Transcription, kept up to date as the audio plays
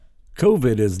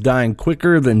COVID is dying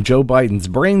quicker than Joe Biden's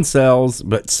brain cells,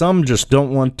 but some just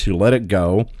don't want to let it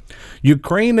go.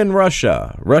 Ukraine and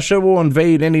Russia. Russia will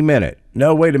invade any minute.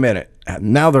 No, wait a minute.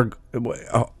 Now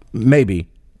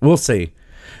maybe. We'll see.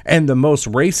 And the most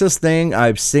racist thing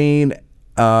I've seen in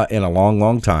a long,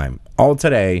 long time. All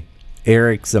today,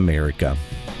 Eric's America.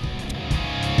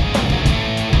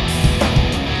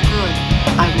 Good.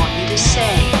 I want you to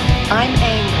say, I'm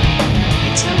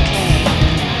angry. It's okay.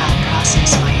 I'll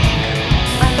process my anger.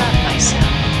 I love myself.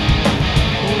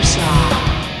 Woosah.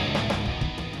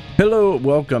 Hello,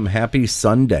 welcome. Happy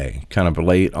Sunday. Kind of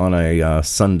late on a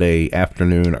Sunday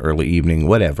afternoon, early evening,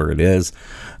 whatever it is.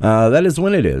 That is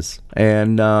when it is.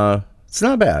 And it's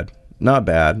not bad. Not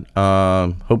bad.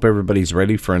 Hope everybody's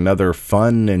ready for another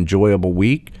fun, enjoyable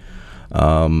week.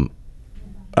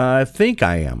 I think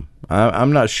I am.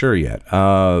 I'm not sure yet.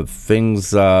 Things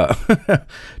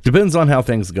depends on how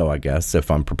things go, I guess,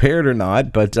 if I'm prepared or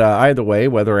not. But either way,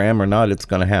 whether I am or not, it's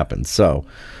going to happen. So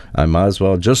I might as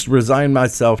well just resign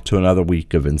myself to another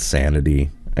week of insanity.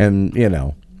 And,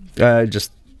 it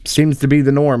just seems to be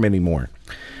the norm anymore.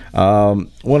 Want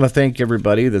to thank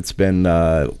everybody that's been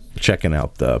checking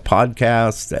out the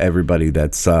podcast, everybody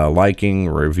that's liking,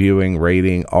 reviewing,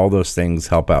 rating, all those things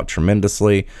help out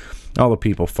tremendously. All the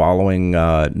people following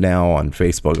now on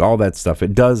Facebook, all that stuff,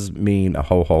 it does mean a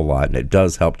whole lot, and it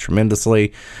does help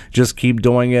tremendously. Just keep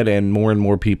doing it, and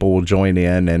more people will join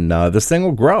in, and this thing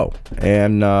will grow.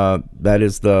 And that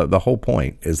is the whole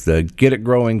point, is to get it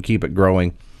growing, keep it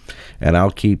growing, and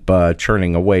I'll keep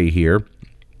churning away here.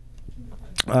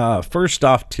 First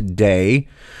off today,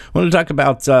 I want to talk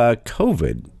about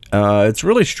COVID. It's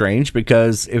really strange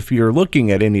because if you're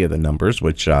looking at any of the numbers,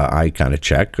 which I kind of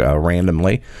check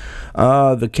randomly,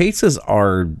 the cases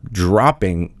are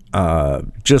dropping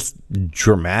just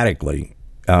dramatically.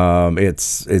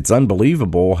 It's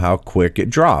unbelievable how quick it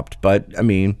dropped, but I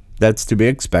mean, that's to be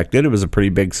expected. It was a pretty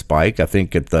big spike. I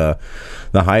think at the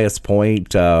highest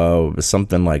point, was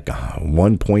something like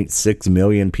 1.6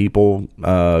 million people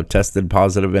tested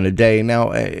positive in a day.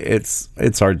 Now,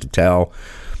 it's hard to tell.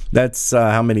 That's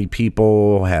how many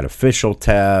people had official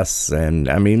tests, and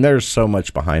I mean, there's so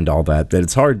much behind all that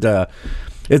it's hard to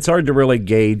really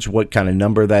gauge what kind of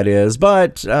number that is.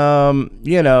 But it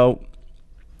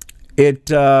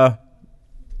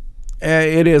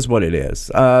is what it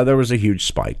is. There was a huge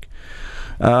spike.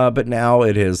 But now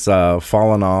it has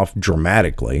fallen off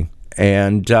dramatically.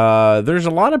 And there's a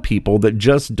lot of people that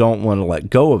just don't want to let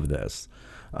go of this.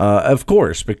 Of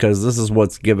course, because this is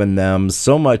what's given them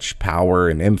so much power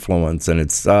and influence. And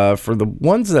it's for the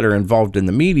ones that are involved in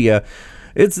the media,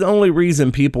 it's the only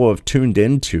reason people have tuned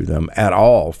into them at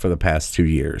all for the past 2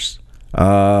 years.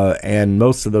 And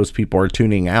most of those people are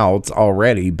tuning out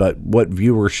already, but what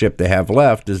viewership they have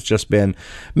left has just been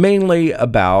mainly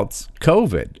about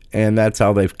COVID, and that's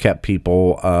how they've kept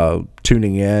people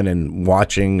tuning in and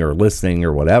watching or listening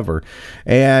or whatever.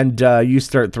 And you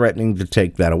start threatening to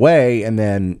take that away, and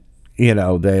then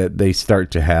they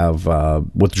start to have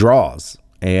withdrawals,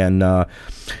 and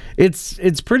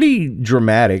it's pretty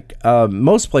dramatic.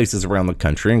 Most places around the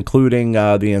country, including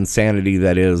the insanity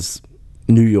that is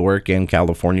New York and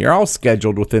California, are all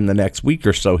scheduled within the next week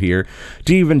or so here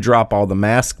to even drop all the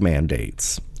mask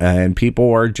mandates. And people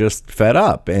are just fed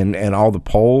up. And all the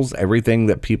polls, everything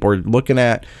that people are looking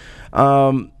at,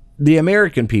 the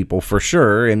American people for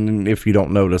sure, and if you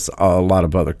don't notice, a lot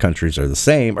of other countries are the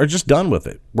same, are just done with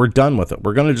it. We're done with it.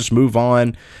 We're going to just move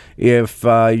on. If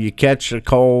you catch a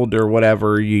cold or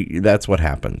whatever, that's what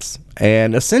happens.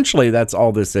 And essentially, that's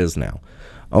all this is now.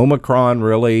 Omicron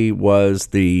really was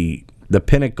the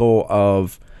pinnacle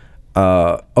of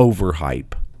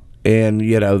overhype. And,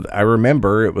 I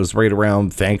remember it was right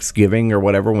around Thanksgiving or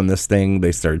whatever when they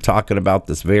started talking about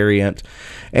this variant.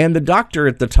 And the doctor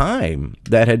at the time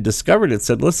that had discovered it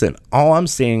said, listen, all I'm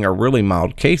seeing are really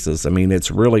mild cases. I mean, it's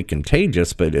really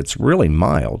contagious, but it's really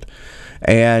mild.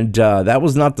 And that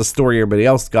was not the story everybody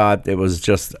else got. It was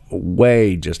just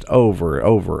overhyped.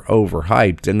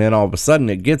 And then all of a sudden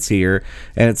it gets here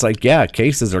and it's like, yeah,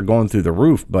 cases are going through the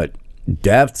roof, but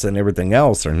deaths and everything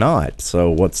else are not.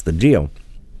 So what's the deal?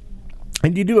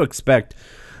 And you do expect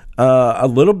a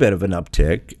little bit of an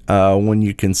uptick when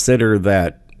you consider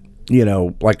that,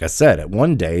 like I said, at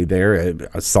one day there,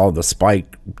 I saw the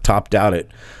spike topped out at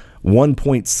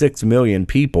 1.6 million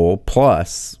people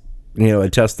plus,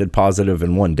 it tested positive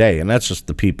in one day. And that's just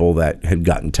the people that had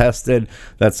gotten tested.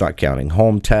 That's not counting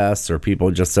home tests or people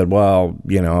just said, well,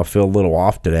 I feel a little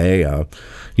off today,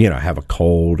 have a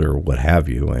cold or what have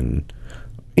you. And,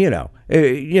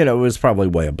 it was probably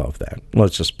way above that.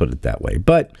 Let's just put it that way.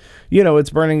 But, it's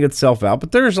burning itself out.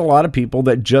 But there's a lot of people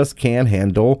that just can't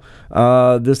handle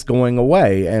this going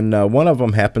away. And one of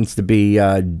them happens to be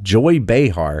Joy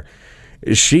Behar.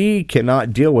 She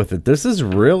cannot deal with it. This is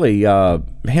really,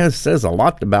 it says a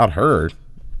lot about her.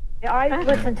 I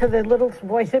listen to the little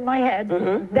voice in my head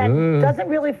that doesn't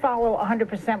really follow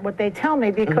 100% what they tell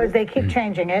me because they keep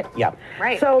changing it. Yeah.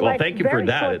 Right. So, Well, thank you for very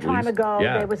that, short at time least. ago,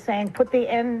 Yeah. they were saying put the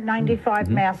N95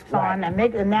 masks on,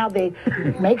 and now they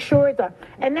make sure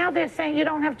and now they're saying you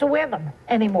don't have to wear them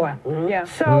anymore. Yeah.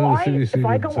 So CDC if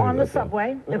I didn't go say on the that, though.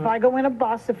 subway, if I go in a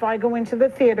bus, if I go into the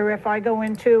theater, if I go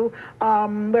into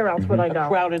where else would I go?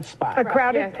 Crowded spot. A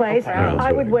crowded Yeah. place, Yeah,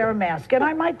 I would okay. wear a mask, and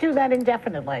I might do that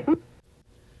indefinitely.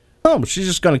 Oh, she's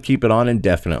just going to keep it on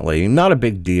indefinitely. Not a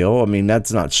big deal. I mean,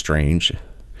 that's not strange.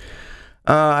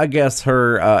 I guess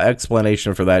her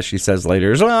explanation for that, she says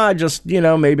later, is, well, I just,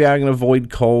 maybe I can avoid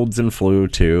colds and flu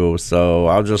too, so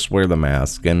I'll just wear the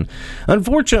mask. And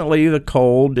unfortunately, the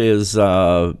cold is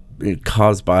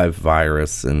caused by a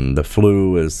virus, and the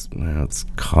flu is, it's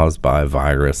caused by a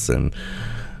virus, and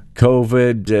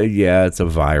COVID, it's a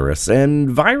virus. And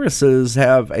viruses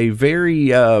have a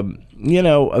very, a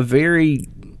very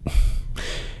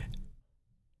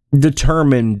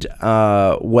determined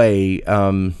way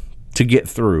to get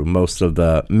through most of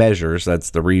the measures. That's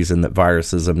the reason that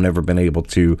viruses have never been able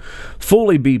to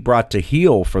fully be brought to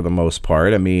heel for the most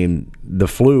part. I mean, the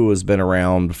flu has been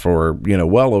around for,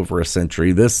 well over a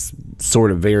century. This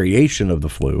sort of variation of the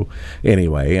flu,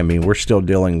 anyway. I mean, we're still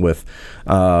dealing with,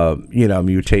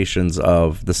 mutations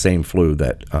of the same flu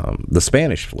that the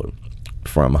Spanish flu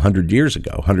from 100 years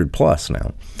ago, 100 plus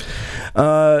now.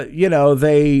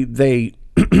 They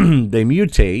they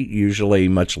mutate, usually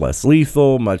much less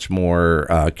lethal, much more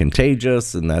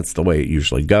contagious, and that's the way it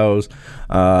usually goes.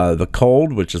 The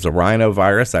cold, which is a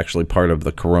rhinovirus, actually part of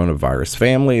the coronavirus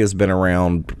family, has been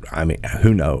around, I mean,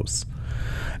 who knows?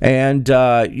 And,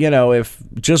 if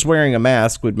just wearing a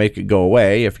mask would make it go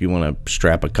away, if you want to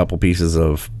strap a couple pieces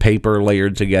of paper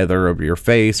layered together over your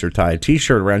face or tie a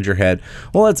t-shirt around your head,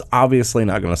 well, that's obviously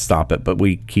not going to stop it, but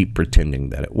we keep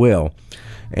pretending that it will.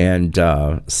 And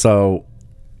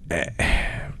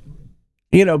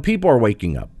people are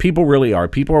waking up. People really are.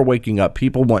 People are waking up.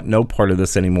 People want no part of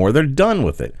this anymore. They're done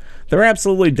with it. They're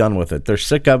absolutely done with it. They're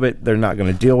sick of it. They're not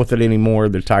going to deal with it anymore.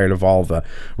 They're tired of all the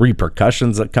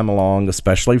repercussions that come along,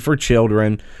 especially for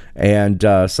children. And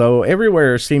so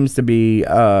everywhere seems to be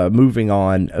moving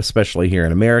on, especially here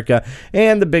in America.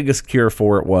 And the biggest cure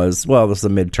for it was, well, this is a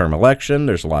midterm election.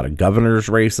 There's a lot of governor's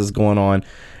races going on.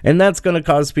 And that's going to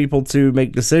cause people to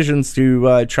make decisions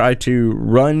to try to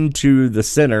run to the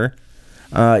center,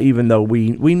 even though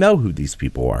we know who these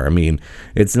people are. I mean,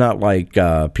 it's not like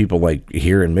people like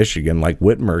here in Michigan, like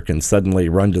Whitmer, can suddenly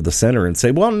run to the center and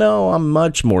say, well, no, I'm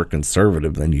much more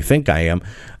conservative than you think I am.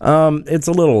 It's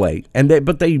a little late.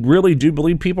 But they really do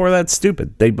believe people are that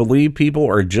stupid. They believe people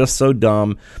are just so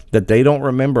dumb that they don't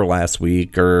remember last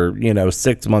week or,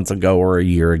 6 months ago or a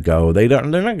year ago. They're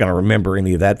not going to remember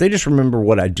any of that. They just remember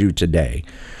what I do today.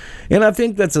 And I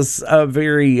think that's a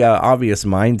very obvious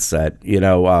mindset.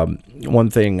 One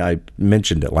thing, I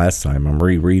mentioned it last time, I'm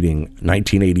rereading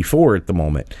 1984 at the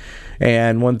moment.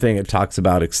 And one thing it talks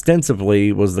about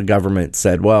extensively was the government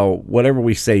said, well, whatever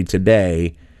we say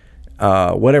today,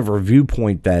 whatever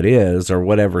viewpoint that is or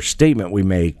whatever statement we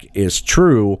make is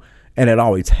true, and it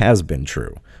always has been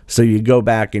true. So you go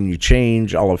back and you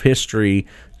change all of history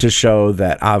to show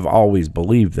that I've always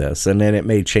believed this, and then it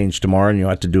may change tomorrow and you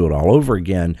have to do it all over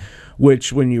again,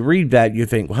 which when you read that, you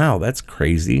think, wow, that's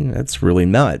crazy. That's really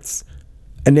nuts.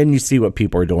 And then you see what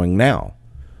people are doing now.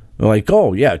 They're like,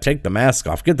 oh, yeah, take the mask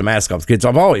off. Get the mask off, kids.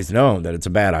 I've always known that it's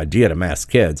a bad idea to mask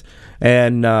kids.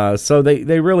 And so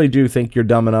they really do think you're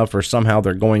dumb enough, or somehow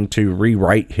they're going to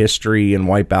rewrite history and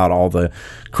wipe out all the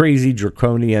crazy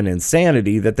draconian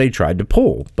insanity that they tried to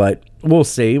pull. But we'll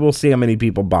see. We'll see how many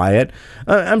people buy it.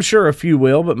 I'm sure a few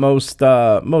will, but most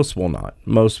will not.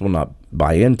 Most will not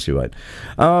buy into it.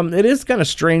 It is kind of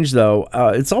strange, though.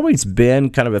 It's always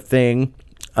been kind of a thing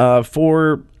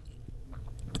for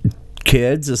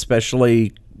kids,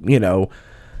 especially,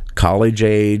 college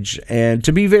age, and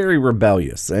to be very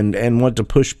rebellious and want to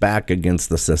push back against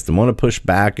the system, want to push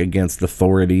back against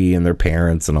authority and their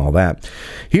parents and all that.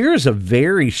 Here's a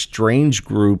very strange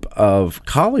group of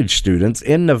college students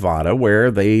in Nevada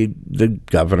where the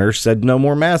governor said no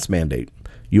more mask mandate.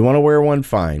 You want to wear one?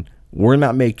 Fine. We're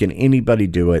not making anybody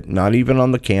do it, not even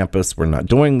on the campus. We're not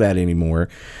doing that anymore.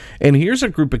 And here's a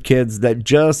group of kids that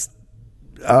just,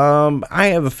 I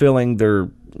have a feeling they're,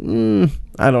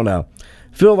 I don't know.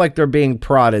 feel like they're being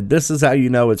prodded. This is how you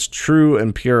know it's true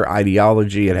and pure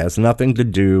ideology. It has nothing to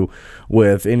do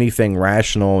with anything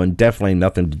rational and definitely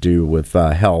nothing to do with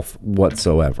health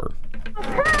whatsoever.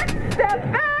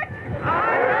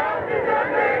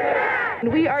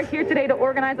 We are here today to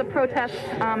organize a protest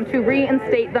to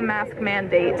reinstate the mask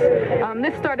mandate.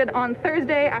 This started on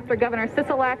Thursday after Governor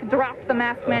Sisolak dropped the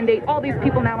mask mandate. All these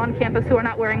people now on campus who are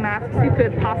not wearing masks who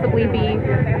could possibly be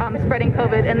spreading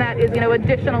COVID, and that is,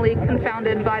 additionally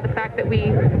confounded by the fact that we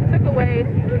took away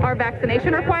our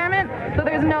vaccination requirement. So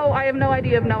I have no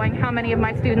idea of knowing how many of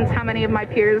my students, how many of my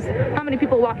peers, how many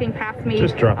people walking past me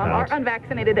are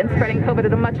unvaccinated and spreading COVID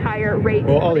at a much higher rate.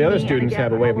 Well, all the other students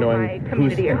have a way of knowing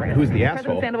who's the asshole.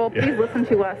 President Sandoval, please listen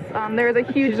to us. There is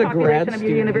a huge population of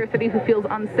your university who feels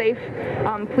unsafe.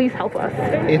 Please help us.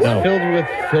 It's filled with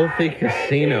filthy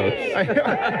casinos.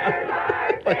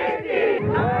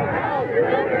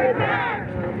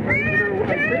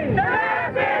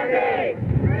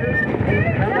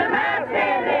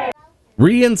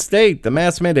 Reinstate the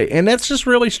mask mandate. And that's just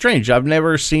really strange. I've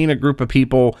never seen a group of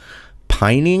people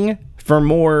pining for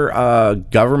more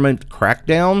government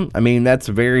crackdown. I mean, that's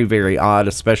very, very odd,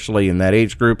 especially in that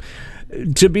age group.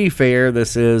 To be fair,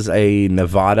 this is a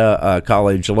Nevada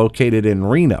college located in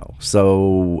Reno.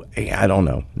 So, I don't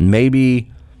know. Maybe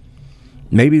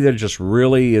there just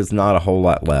really is not a whole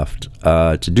lot left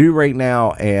to do right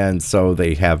now, and so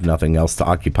they have nothing else to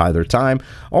occupy their time.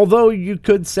 Although you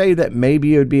could say that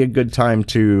maybe it would be a good time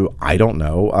to, I don't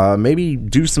know, maybe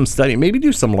do some study, maybe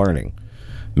do some learning.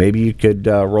 Maybe you could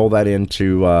roll that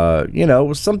into,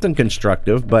 something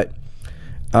constructive, but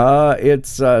it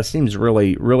seems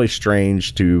really, really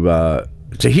strange to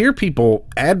hear people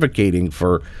advocating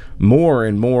for more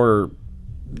and more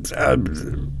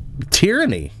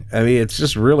tyranny. I mean, it's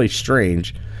just really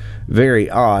strange, very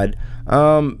odd.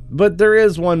 But there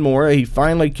is one more. He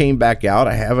finally came back out.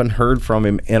 I haven't heard from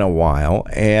him in a while,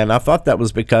 and I thought that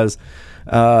was because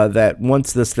that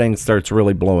once this thing starts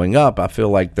really blowing up, I feel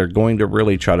like they're going to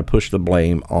really try to push the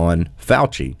blame on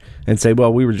Fauci and say,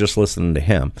 well, we were just listening to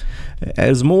him.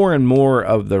 As more and more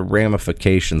of the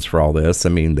ramifications for all this, I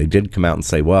mean, they did come out and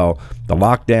say, well, the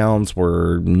lockdowns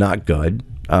were not good.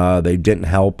 They didn't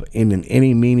help in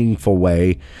any meaningful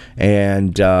way,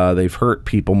 and they've hurt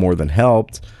people more than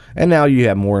helped. And now you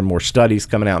have more and more studies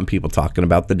coming out and people talking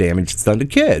about the damage it's done to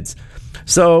kids.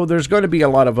 So there's going to be a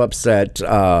lot of upset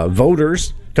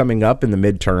voters coming up in the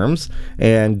midterms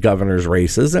and governor's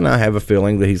races, and I have a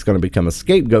feeling that he's going to become a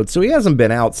scapegoat. So he hasn't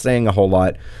been out saying a whole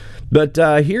lot. But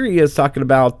here he is talking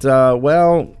about,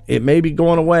 well, it may be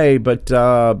going away, but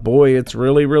boy, it's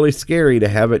really, really scary to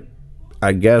have it,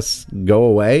 I guess, go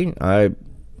away. I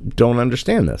don't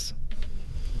understand this.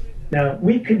 Now,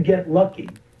 we could get lucky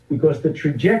because the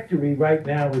trajectory right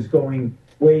now is going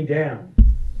way down.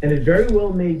 And it very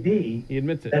well may be He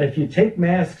admits it. that if you take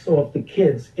masks off the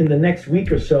kids in the next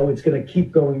week or so, it's going to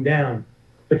keep going down.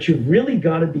 But you've really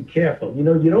got to be careful. You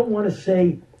don't want to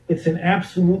say it's an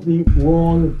absolutely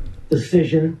wrong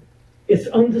decision. It's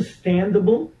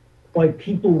understandable why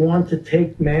people want to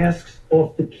take masks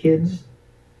off the kids.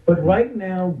 But right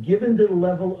now, given the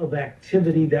level of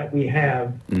activity that we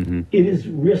have, it is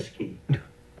risky.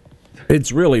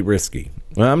 It's really risky.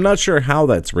 Well, I'm not sure how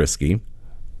that's risky.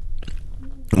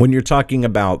 When you're talking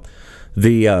about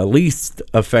the least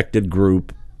affected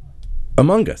group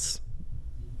among us,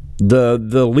 the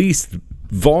least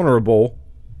vulnerable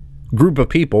group of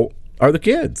people are the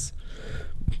kids.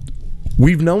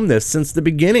 We've known this since the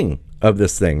beginning of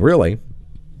this thing, really,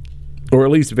 or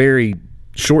at least very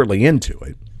shortly into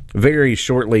it. Very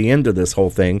shortly into this whole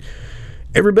thing,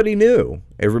 everybody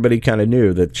kind of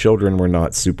knew that children were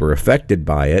not super affected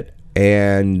by it.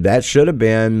 And that should have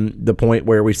been the point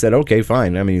where we said, okay,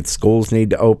 fine. I mean, schools need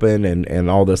to open and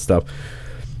all this stuff.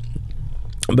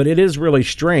 But it is really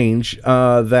strange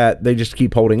that they just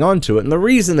keep holding on to it. And the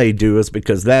reason they do is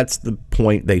because that's the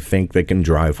point they think they can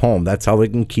drive home. That's how they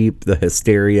can keep the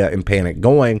hysteria and panic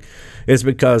going, is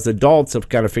because adults have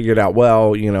kind of figured out,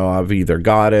 well, I've either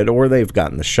got it or they've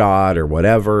gotten the shot or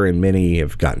whatever. And many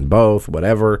have gotten both,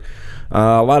 whatever.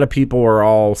 A lot of people are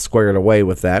all squared away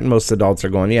with that. And most adults are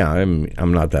going, yeah,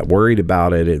 I'm not that worried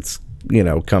about it. It's,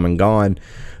 come and gone.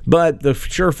 But the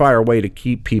surefire way to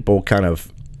keep people kind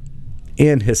of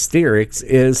in hysterics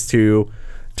is to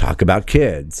talk about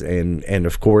kids. And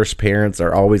of course, parents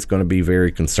are always going to be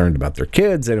very concerned about their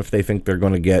kids. And if they think they're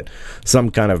going to get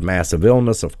some kind of massive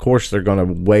illness, of course, they're going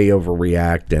to way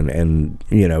overreact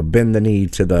and bend the knee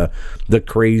to the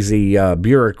crazy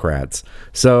bureaucrats.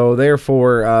 So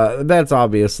therefore, that's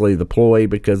obviously the ploy,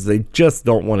 because they just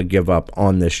don't want to give up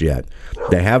on this yet.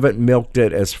 They haven't milked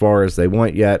it as far as they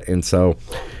want yet. And so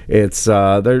It's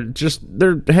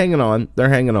they're hanging on. They're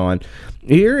hanging on.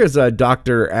 Here is a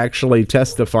doctor actually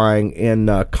testifying in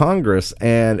Congress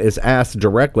and is asked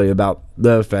directly about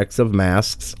the effects of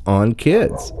masks on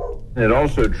kids. It's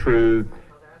also true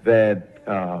that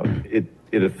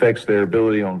it affects their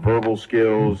ability on verbal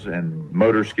skills and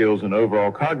motor skills and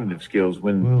overall cognitive skills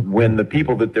when the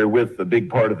people that they're with a big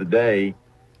part of the day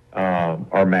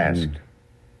are masked.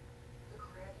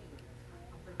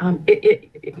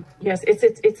 Yes,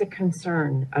 it's a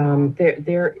concern.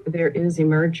 There is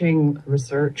emerging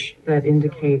research that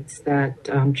indicates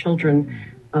that children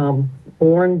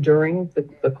born during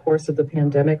the course of the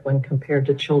pandemic, when compared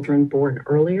to children born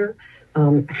earlier,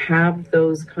 have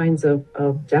those kinds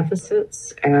of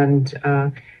deficits, and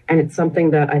it's something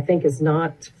that I think is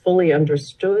not fully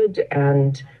understood,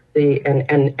 and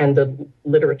the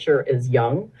literature is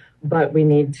young. But we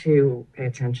need to pay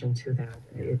attention to that.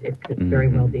 It could very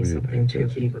well be something to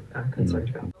be concerned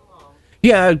about.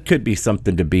 Yeah, it could be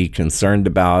something to be concerned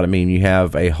about. I mean, you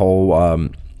have a whole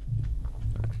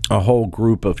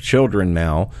group of children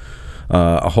now,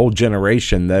 a whole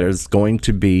generation that is going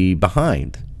to be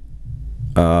behind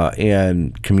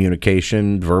in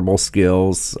communication, verbal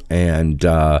skills, and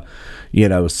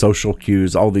social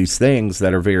cues, all these things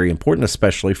that are very important,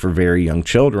 especially for very young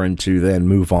children to then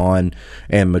move on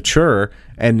and mature.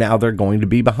 And now they're going to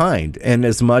be behind, and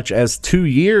as much as 2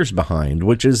 years behind,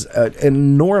 which is an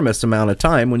enormous amount of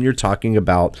time when you're talking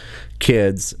about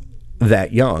kids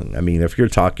that young. I mean, if you're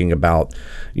talking about,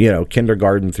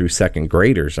 kindergarten through second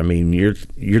graders, I mean,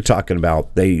 you're talking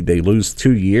about they lose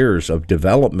 2 years of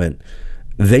development.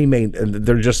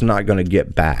 They're just not going to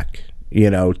get back,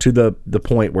 to the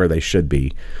point where they should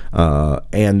be.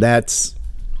 And that's,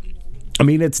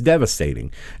 it's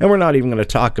devastating. And we're not even going to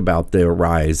talk about the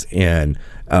rise in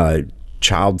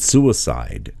child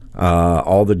suicide,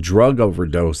 all the drug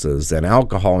overdoses and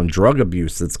alcohol and drug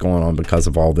abuse that's going on because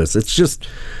of all this. It's just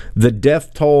the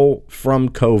death toll from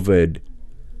COVID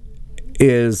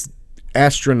is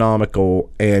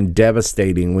astronomical and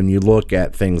devastating when you look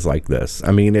at things like this.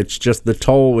 I mean, it's just the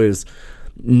toll is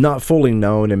not fully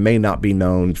known and may not be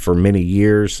known for many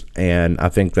years, and I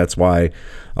think that's why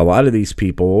a lot of these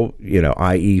people,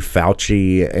 i.e.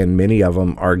 Fauci and many of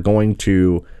them, are going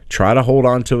to try to hold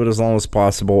on to it as long as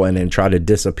possible and then try to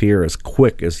disappear as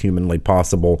quick as humanly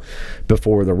possible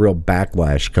before the real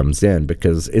backlash comes in,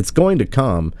 because it's going to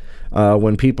come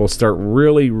when people start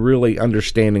really, really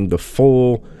understanding the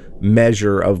full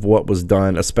measure of what was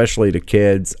done, especially to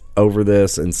kids over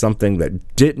this, and something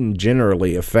that didn't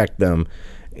generally affect them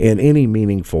in any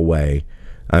meaningful way.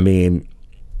 I mean,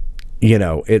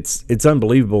 it's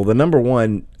unbelievable. The number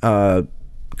one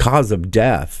cause of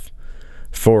death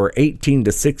for 18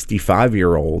 to 65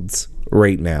 year olds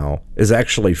right now is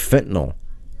actually fentanyl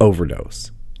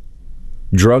overdose,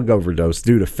 drug overdose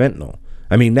due to fentanyl.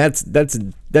 I mean, that's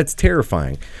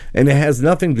terrifying. And it has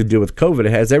nothing to do with COVID.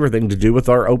 It has everything to do with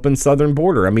our open southern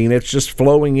border. I mean, it's just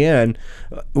flowing in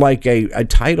like a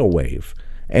tidal wave.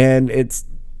 And it's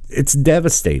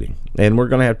devastating. And we're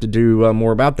going to have to do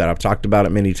more about that. I've talked about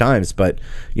it many times. But,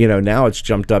 now it's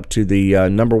jumped up to the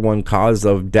number one cause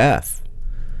of death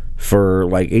for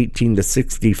like 18 to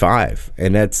 65.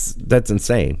 And that's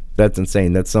insane. That's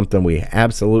insane. That's something we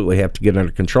absolutely have to get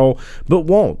under control, but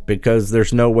won't, because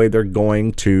there's no way they're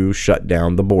going to shut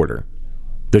down the border.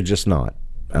 They're just not.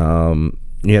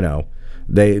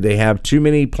 They have too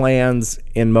many plans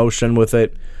in motion with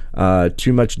it.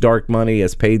 Too much dark money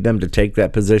has paid them to take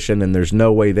that position, and there's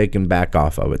no way they can back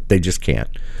off of it. They just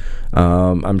can't.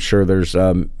 I'm sure there's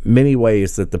many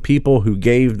ways that the people who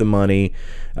gave the money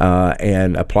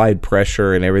and applied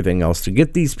pressure and everything else to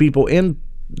get these people in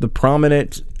the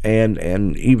prominent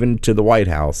and even to the White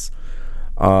House,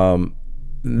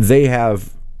 they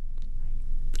have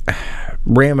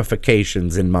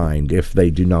ramifications in mind if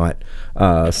they do not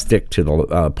stick to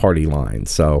the party line.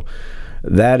 So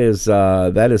that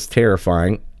is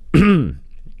terrifying.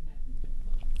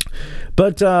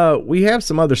 But we have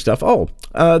some other stuff.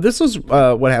 This is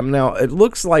what happened. Now, it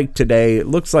looks like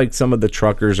some of the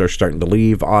truckers are starting to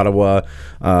leave Ottawa.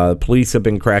 Police have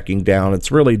been cracking down.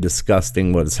 It's really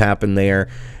disgusting what has happened there.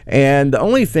 And the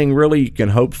only thing really you can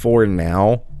hope for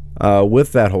now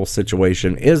with that whole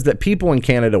situation is that people in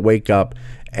Canada wake up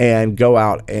and go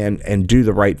out and do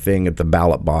the right thing at the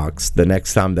ballot box the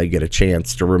next time they get a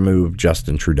chance to remove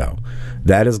Justin Trudeau.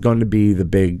 That is going to be the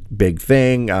big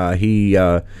thing. He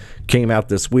came out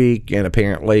this week and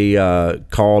apparently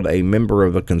called a member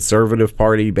of the Conservative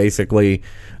Party, basically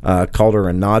called her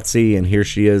a Nazi, and here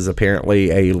she is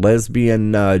apparently a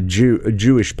lesbian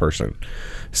Jewish person.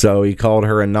 So he called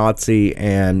her a Nazi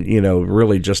and,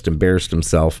 really just embarrassed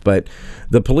himself. But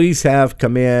the police have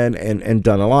come in and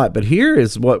done a lot. But here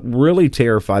is what really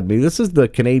terrified me. This is the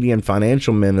Canadian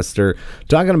financial minister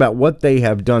talking about what they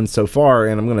have done so far,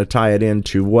 and I'm going to tie it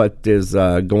into what is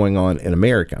going on in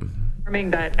America.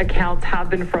 That accounts have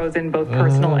been frozen, both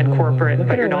personal and corporate,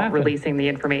 but you're not releasing the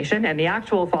information. And the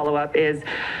actual follow-up is,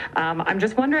 I'm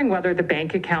just wondering whether the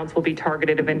bank accounts will be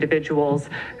targeted of individuals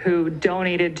who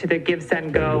donated to the Give,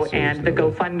 Send, Go and the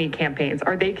GoFundMe campaigns.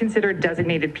 Are they considered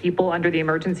designated people under the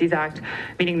Emergencies Act,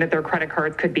 meaning that their credit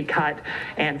cards could be cut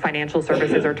and financial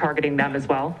services are targeting them as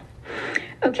well?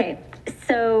 Okay,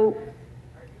 so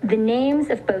the names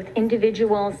of both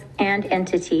individuals and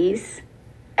entities,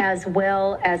 as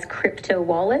well as crypto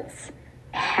wallets,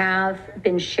 have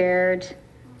been shared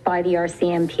by the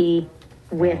RCMP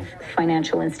with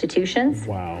financial institutions.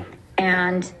 Wow.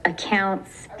 And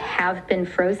accounts have been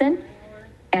frozen,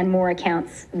 and more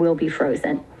accounts will be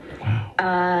frozen.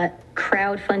 Wow.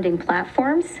 Crowdfunding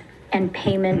platforms and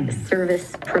payment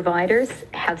service providers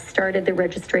have started the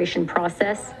registration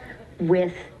process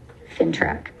with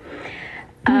FINTRAC.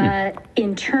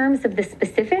 In terms of the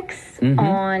specifics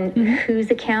on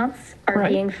whose accounts are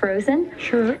being frozen,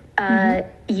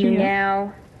 you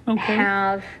now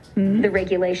have the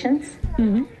regulations.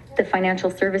 The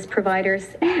financial service providers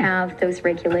have those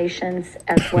regulations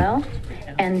as well,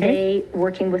 and they,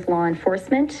 working with law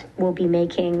enforcement, will be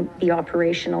making the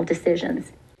operational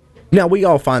decisions. Now, we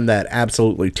all find that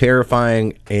absolutely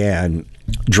terrifying and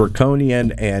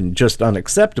draconian and just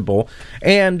unacceptable.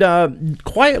 And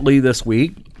quietly this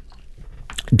week,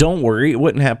 don't worry, it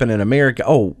wouldn't happen in America.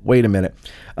 Oh, wait a minute.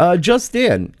 Just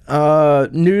in,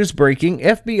 news breaking,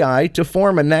 FBI to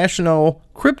form a national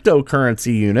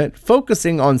cryptocurrency unit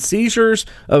focusing on seizures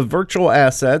of virtual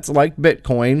assets like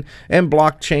Bitcoin and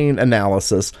blockchain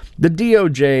analysis. The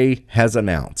DOJ has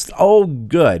announced. Oh,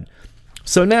 good.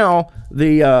 So now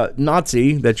the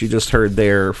Nazi that you just heard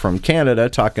there from Canada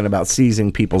talking about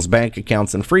seizing people's bank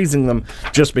accounts and freezing them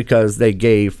just because they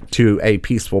gave to a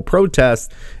peaceful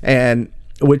protest, and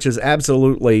which is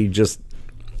absolutely just,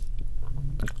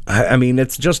 I mean,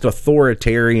 it's just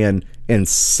authoritarian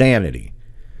insanity.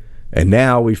 And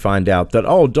now we find out that,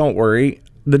 oh, don't worry,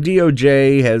 the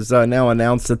DOJ has now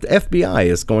announced that the FBI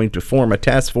is going to form a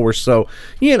task force. So,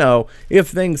 if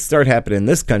things start happening in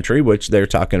this country, which they're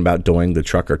talking about doing the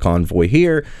trucker convoy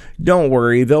here, don't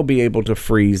worry, they'll be able to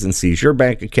freeze and seize your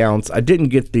bank accounts. I didn't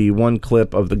get the one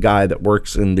clip of the guy that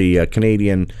works in the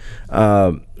Canadian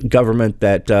government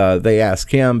that they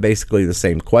asked him basically the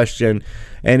same question.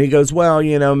 And he goes, well,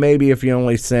 maybe if you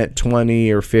only sent $20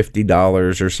 or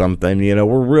 $50 or something,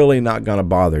 we're really not going to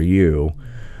bother you.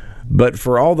 But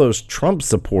for all those Trump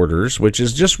supporters, which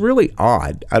is just really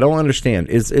odd, I don't understand.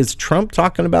 Is Trump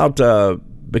talking about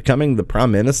becoming the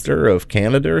prime minister of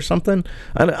Canada or something?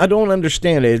 I don't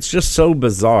understand it. It's just so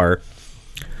bizarre.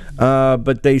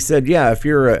 But they said, yeah, if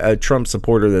you're a Trump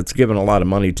supporter that's given a lot of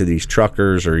money to these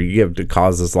truckers or you give to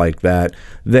causes like that,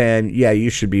 then, yeah, you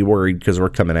should be worried because we're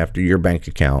coming after your bank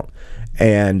account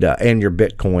and your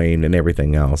Bitcoin and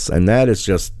everything else. And that is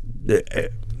just...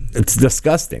 It's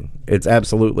disgusting. It's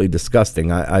absolutely disgusting.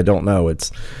 I don't know.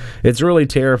 It's really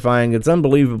terrifying. It's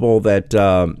unbelievable that,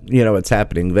 it's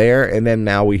happening there. And then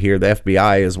now we hear the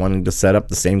FBI is wanting to set up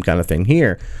the same kind of thing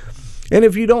here. And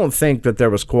if you don't think that there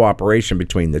was cooperation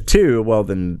between the two, well,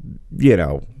 then,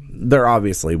 there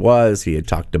obviously was. He had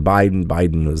talked to Biden.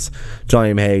 Biden was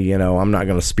telling him, hey, I'm not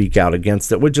going to speak out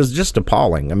against it, which is just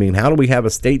appalling. I mean, how do we have a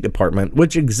State Department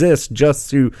which exists just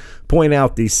to point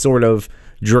out these sort of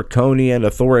draconian,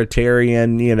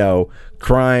 authoritarian,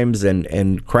 crimes and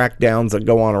crackdowns that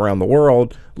go on around the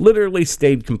world, literally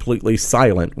stayed completely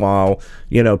silent while,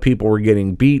 people were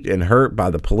getting beat and hurt by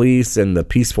the police and the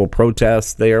peaceful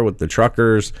protests there with the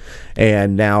truckers,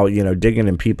 and now, digging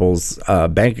in people's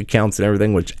bank accounts and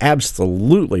everything, which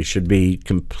absolutely should be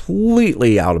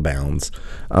completely out of bounds.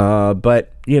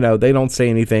 But, they don't say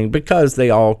anything because they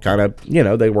all kind of,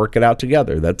 they work it out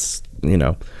together. That's,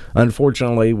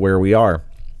 unfortunately where we are.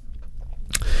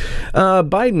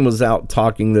 Biden was out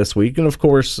talking this week, and of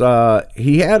course,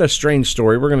 he had a strange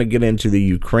story. We're going to get into the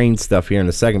Ukraine stuff here in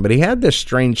a second, but he had this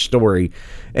strange story,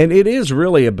 and it is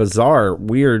really a bizarre,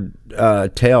 weird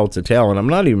tale to tell, and I'm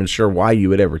not even sure why you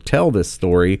would ever tell this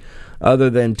story other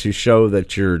than to show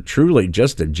that you're truly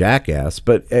just a jackass.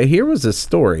 But here was his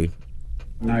story.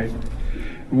 Night.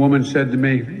 A woman said to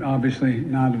me, obviously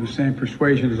not of the same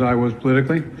persuasion as I was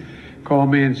politically,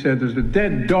 called me and said, there's a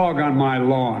dead dog on my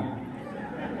lawn.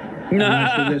 And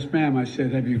I said, yes, ma'am. I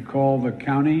said, have you called the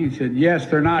county? He said, yes,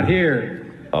 they're not here.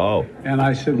 Oh. And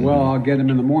I said, well, I'll get him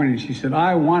in the morning. She said,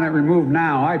 I want it removed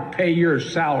now. I pay your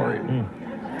salary.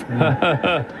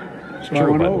 So I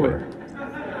went over.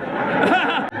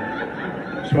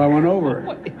 So I went over.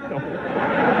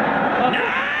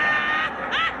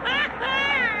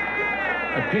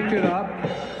 I picked it up.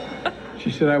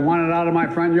 She said, I want it out of my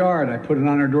front yard. I put it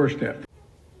on her doorstep.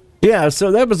 Yeah,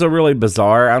 so that was a really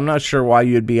bizarre. I'm not sure why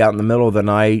you'd be out in the middle of the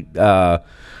night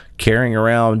carrying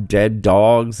around dead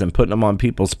dogs and putting them on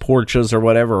people's porches or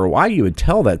whatever, or why you would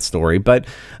tell that story. But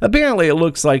apparently it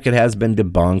looks like it has been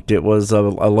debunked. It was a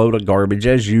load of garbage,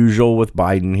 as usual with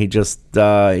Biden. He just,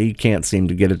 he can't seem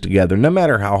to get it together. No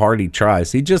matter how hard he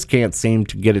tries, he just can't seem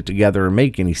to get it together or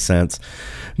make any sense.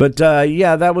 But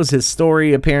yeah, that was his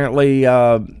story. Apparently,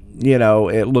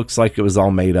 it looks like it was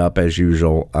all made up as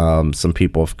usual. Some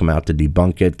people have come out to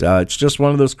debunk it. It's just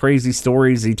one of those crazy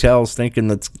stories he tells,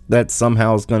 thinking that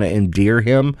somehow is going to endear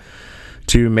him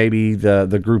to maybe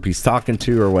the group he's talking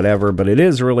to or whatever. But it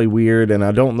is really weird, and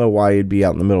I don't know why he'd be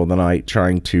out in the middle of the night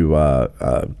trying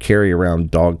to carry around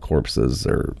dog corpses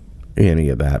or any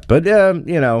of that. But,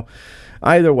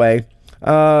 either way,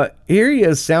 here he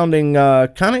is sounding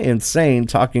kind of insane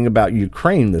talking about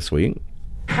Ukraine this week.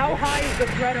 How high is the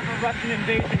threat of a Russian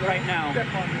invasion right now?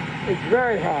 It's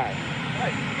very high.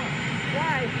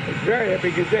 Why? It's very high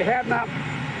because they have not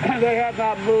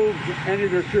moved any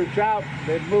of their troops out.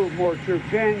 They've moved more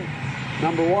troops in.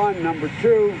 Number one. Number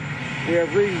two, we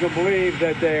have reason to believe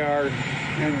that they are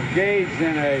engaged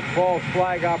in a false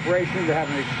flag operation to have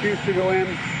an excuse to go in.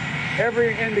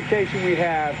 Every indication we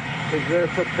have is they're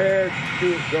prepared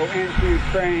to go into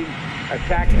Ukraine,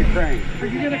 attack Ukraine. Are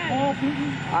you going to call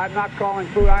Putin? I'm not calling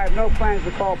Putin. I have no plans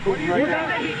to call Putin right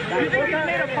now. Do you think he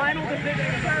made a final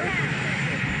decision, sir?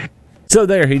 So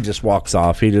there, he just walks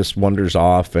off. He just wanders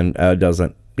off and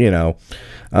doesn't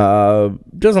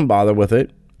bother with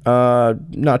it.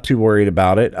 Not too worried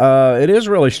about it. It is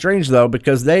really strange, though,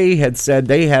 because they had said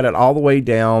they had it all the way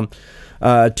down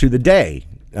to the day.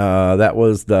 That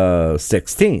was the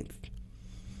 16th.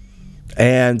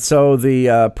 And so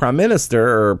the prime minister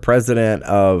or president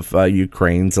of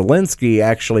Ukraine, Zelensky,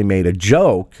 actually made a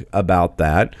joke about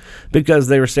that because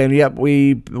they were saying, "Yep,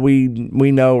 we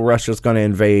know Russia's going to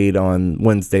invade on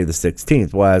Wednesday the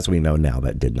 16th." Well, as we know now,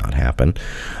 that did not happen.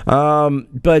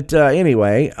 But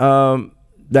anyway,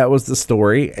 that was the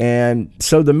story. And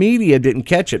so the media didn't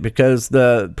catch it because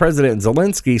the President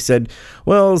Zelensky said,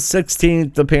 well,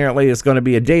 16th apparently is going to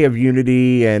be a day of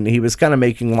unity. And he was kind of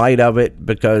making light of it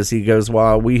because he goes,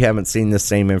 well, we haven't seen the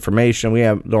same information. We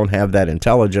don't have that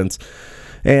intelligence.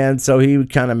 And so he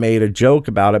kind of made a joke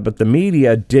about it, but the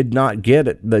media did not get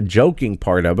it, the joking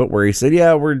part of it, where he said,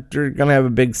 yeah, we're going to have a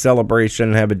big celebration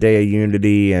and have a day of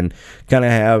unity and kind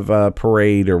of have a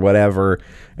parade or whatever.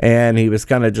 And he was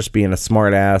kind of just being a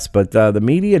smart ass, but the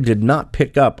media did not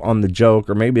pick up on the joke,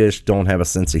 or maybe they just don't have a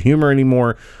sense of humor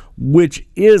anymore, which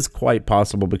is quite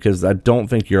possible because I don't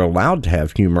think you're allowed to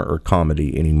have humor or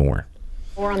comedy anymore.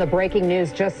 More on the breaking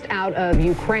news just out of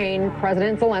Ukraine.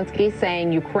 President Zelensky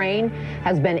saying Ukraine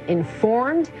has been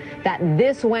informed that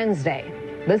this Wednesday,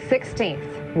 the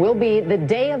 16th, will be the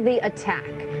day of the attack.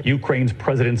 Ukraine's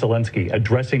President Zelensky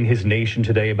addressing his nation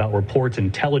today about reports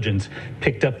intelligence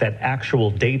picked up that actual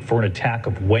date for an attack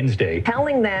of Wednesday.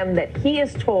 Telling them that he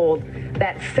is told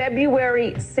that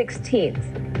February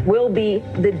 16th will be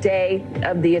the day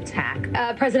of the attack.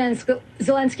 President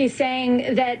Zelensky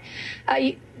saying that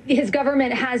his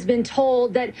government has been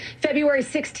told that February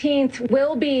 16th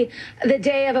will be the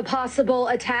day of a possible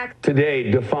attack.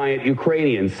 Today, defiant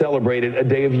Ukrainians celebrated a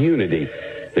day of unity.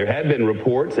 There had been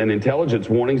reports and intelligence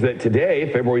warnings that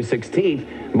today, February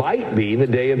 16th, might be the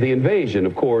day of the invasion.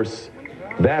 Of course,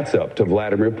 that's up to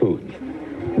Vladimir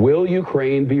Putin. Will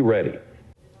Ukraine be ready?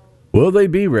 Will they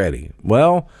be ready?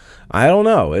 Well, I don't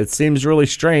know. It seems really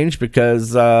strange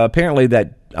because apparently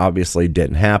that obviously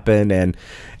didn't happen. And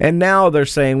now they're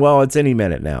saying, well, it's any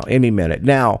minute now, any minute.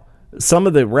 Now, some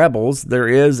of the rebels, there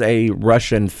is a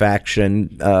Russian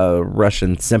faction,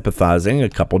 Russian sympathizing, a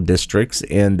couple districts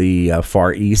in the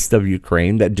far east of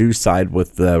Ukraine that do side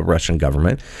with the Russian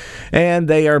government. And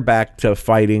they are back to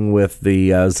fighting with the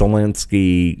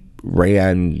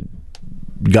Zelensky-ran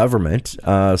government.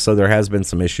 So there has been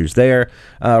some issues there.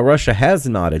 Russia has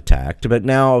not attacked, but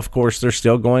now, of course, they're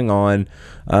still going on,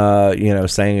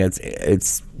 saying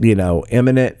it's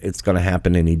imminent. It's going to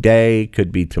happen any day.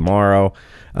 Could be tomorrow.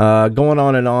 Going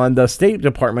on and on. The State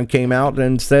Department came out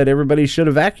and said everybody should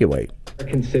evacuate.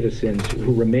 American citizens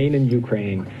who remain in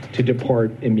Ukraine to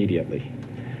depart immediately.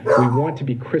 We want to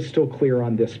be crystal clear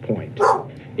on this point.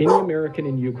 Any American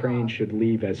in Ukraine should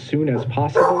leave as soon as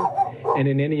possible and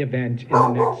in any event in the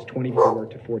next 24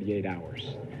 to 48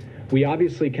 hours. We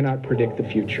obviously cannot predict the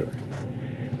future.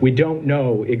 We don't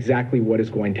know exactly what is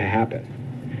going to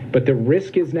happen, but the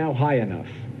risk is now high enough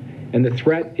and the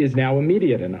threat is now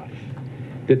immediate enough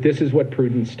that this is what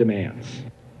prudence demands.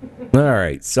 All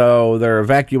right, so they're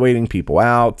evacuating people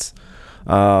out.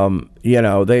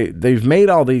 They've made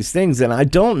all these things, and I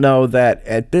don't know that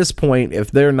at this point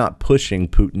if they're not pushing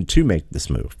Putin to make this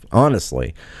move.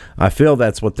 Honestly, I feel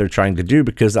that's what they're trying to do,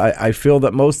 because I feel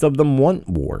that most of them want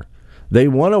war. They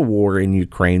want a war in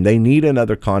Ukraine. They need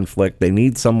another conflict. They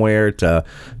need somewhere to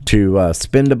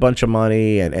spend a bunch of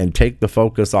money and take the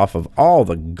focus off of all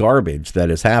the garbage that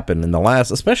has happened in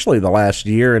especially the last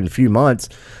year and a few months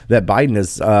that Biden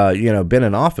has, been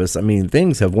in office. I mean,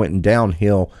 things have went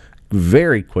downhill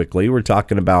very quickly. We're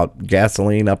talking about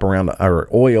gasoline or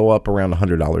oil up around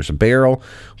 $100 a barrel,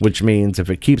 which means if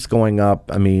it keeps going up,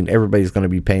 I mean, everybody's going to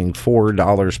be paying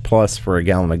 $4 plus for a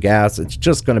gallon of gas. It's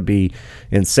just going to be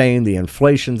insane. The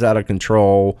inflation's out of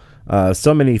control.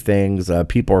 So many things.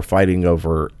 People are fighting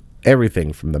over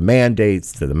everything from the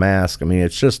mandates to the mask. I mean,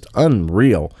 it's just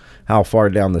unreal how far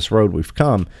down this road we've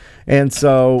come. And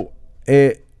so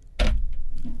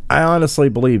I honestly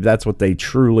believe that's what they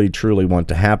truly, truly want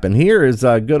to happen. Here is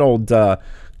a good old, I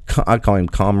call him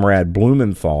Comrade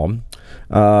Blumenthal,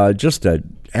 just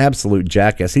an absolute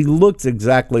jackass. He looks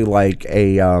exactly like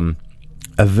a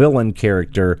villain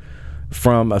character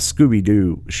from a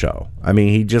Scooby-Doo show. I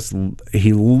mean,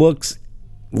 he looks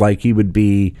like he would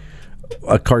be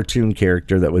a cartoon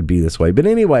character that would be this way. But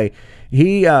anyway,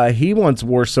 he wants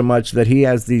war so much that he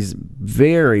has these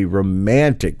very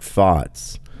romantic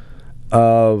thoughts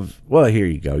of, well, here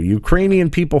you go, Ukrainian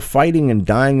people fighting and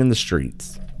dying in the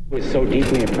streets. I was so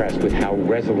deeply impressed with how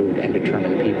resolute and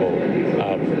determined people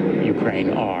of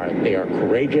Ukraine are. They are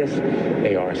courageous,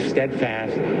 they are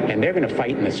steadfast, and they're going to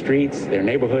fight in the streets, their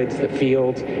neighborhoods, the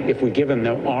fields, if we give them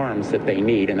the arms that they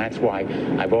need. And that's why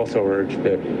I've also urged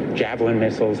the Javelin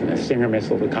missiles and the Stinger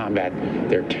missiles to combat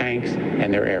their tanks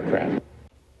and their aircraft.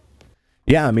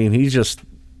 Yeah, I mean, he's just,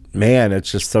 man, it's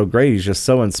just so great. He's just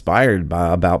so inspired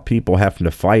about people having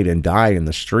to fight and die in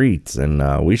the streets.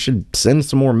 And we should send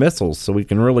some more missiles so we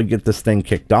can really get this thing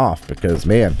kicked off, because,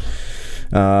 man,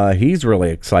 he's really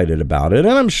excited about it.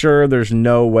 And I'm sure there's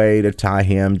no way to tie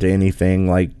him to anything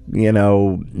like,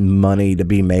 money to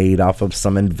be made off of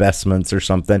some investments or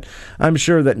something. I'm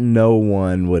sure that no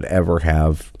one would ever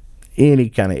have any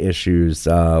kind of issues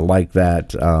like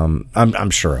that. I'm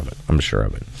sure of it. I'm sure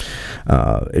of it.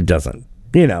 It doesn't.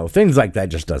 Things like that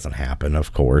just doesn't happen,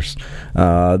 of course.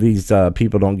 These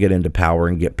people don't get into power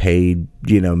and get paid,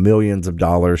 millions of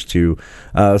dollars to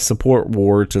support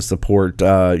war, to support,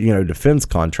 defense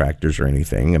contractors or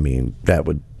anything. I mean, that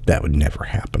would never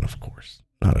happen, of course.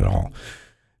 Not at all.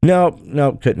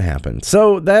 No, couldn't happen.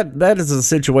 So that is a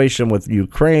situation with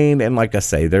Ukraine. And like I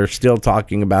say, they're still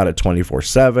talking about it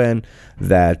 24/7,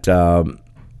 that,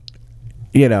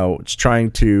 it's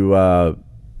trying to...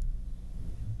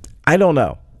 I don't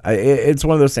know. It's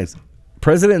one of those things.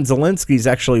 President Zelensky's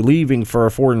actually leaving for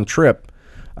a foreign trip,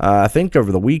 I think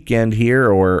over the weekend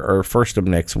here or first of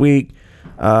next week.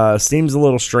 Seems a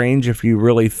little strange if you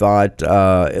really thought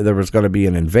there was going to be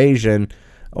an invasion,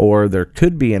 or there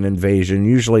could be an invasion.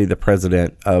 Usually the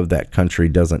president of that country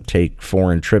doesn't take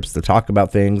foreign trips to talk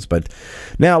about things, but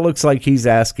now it looks like he's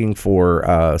asking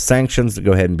for sanctions to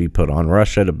go ahead and be put on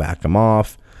Russia to back him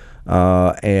off.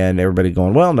 And everybody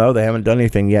going, well, no, they haven't done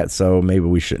anything yet, so maybe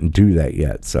we shouldn't do that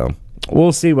yet. So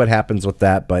we'll see what happens with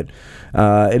that, but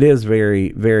it is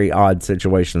very, very odd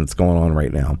situation that's going on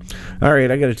right now. All right,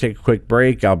 I got to take a quick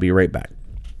break. I'll be right back.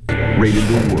 Rated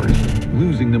the worst,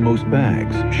 losing the most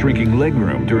bags, shrinking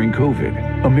legroom during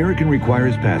COVID. American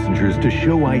requires passengers to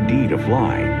show ID to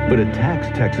fly, but attacks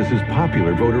Texas's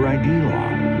popular voter ID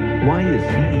law. Why is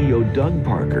CEO Doug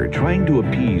Parker trying to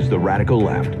appease the radical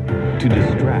left? To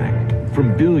distract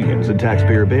from billions in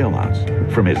taxpayer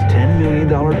bailouts, from his $10 million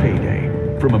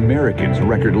payday, from Americans'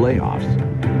 record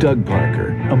layoffs. Doug Parker,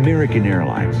 American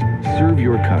Airlines. Serve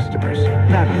your customers,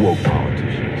 not woke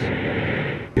politicians.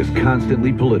 Is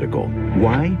constantly political.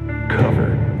 Why?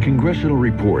 Cover. Congressional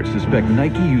reports suspect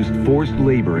Nike used forced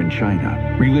labor in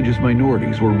China. Religious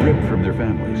minorities were ripped from their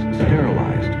families,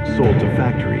 sterilized, sold to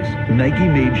factories. Nike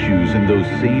made shoes in those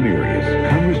same areas.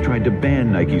 Congress tried to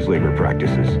ban Nike's labor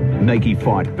practices. Nike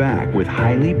fought back with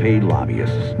highly paid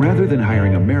lobbyists. Rather than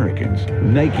hiring Americans,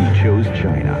 Nike chose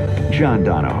China. John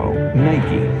Donahoe,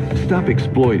 Nike. Stop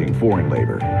exploiting foreign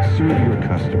labor. Serve your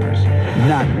customers,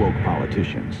 not woke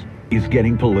politicians. is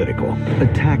getting political,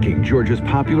 attacking Georgia's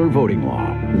popular voting law.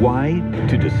 Why?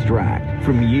 To distract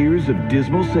from years of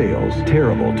dismal sales,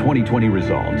 terrible 2020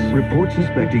 results, reports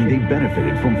suspecting they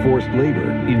benefited from forced labor.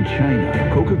 In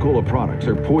China, Coca-Cola products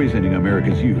are poisoning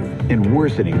America's youth and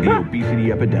worsening the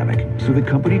obesity epidemic. So the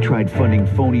company tried funding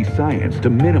phony science to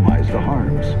minimize the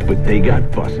harms, but they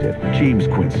got busted. James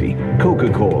Quincy,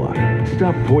 Coca-Cola.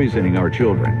 Stop poisoning our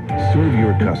children. Serve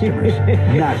your customers,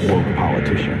 not woke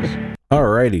politicians.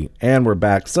 Alrighty, and we're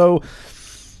back. So,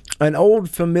 an old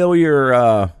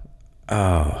familiar,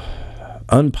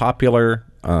 unpopular,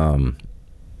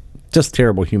 just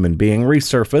terrible human being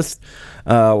resurfaced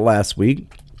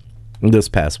this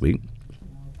past week,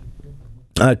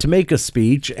 to make a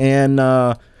speech, and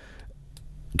God,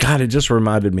 it just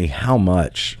reminded me how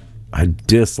much I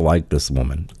dislike this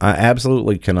woman. I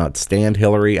absolutely cannot stand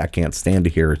Hillary. I can't stand to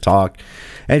hear her talk.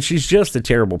 And she's just a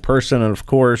terrible person. And of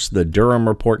course, the Durham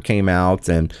report came out.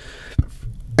 And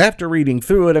after reading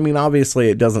through it, I mean, obviously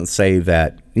it doesn't say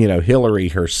that, Hillary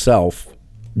herself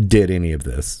did any of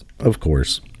this, of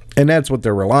course. And that's what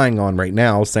they're relying on right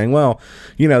now, saying, well,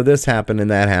 this happened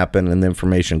and that happened, and the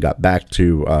information got back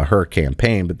to her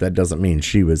campaign, but that doesn't mean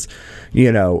she was,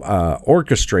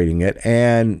 orchestrating it.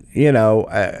 And,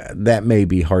 that may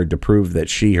be hard to prove that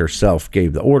she herself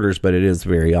gave the orders, but it is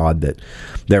very odd that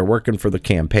they're working for the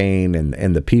campaign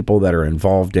and the people that are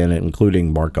involved in it,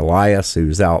 including Mark Elias,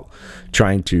 who's out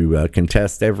trying to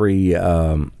contest every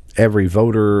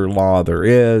voter law there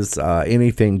is,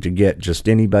 anything to get just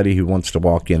anybody who wants to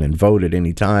walk in and vote at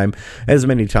any time, as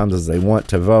many times as they want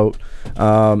to vote.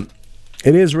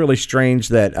 It is really strange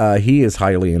that he is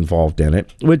highly involved in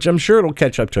it, which I'm sure it'll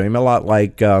catch up to him, a lot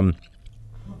like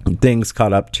things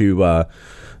caught up to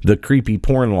the creepy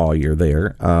porn lawyer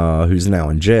there, who's now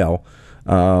in jail.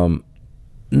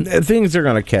 Things are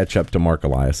going to catch up to Mark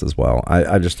Elias as well.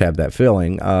 I just have that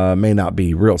feeling. May not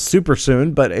be real super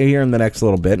soon, but here in the next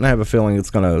little bit. And I have a feeling it's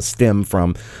going to stem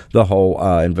from the whole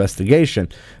investigation.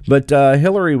 But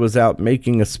Hillary was out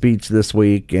making a speech this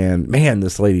week, and man,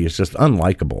 this lady is just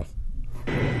unlikable.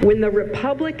 When the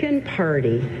Republican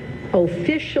Party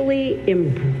officially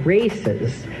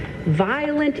embraces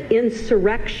violent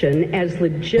insurrection as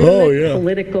legitimate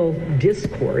political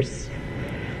discourse,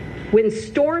 when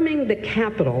storming the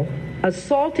Capitol,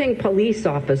 assaulting police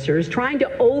officers, trying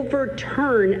to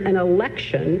overturn an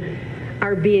election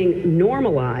are being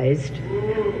normalized,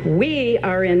 we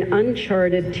are in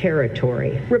uncharted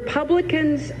territory.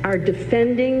 Republicans are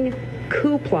defending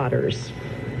coup plotters.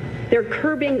 They're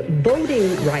curbing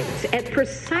voting rights at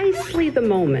precisely the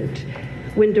moment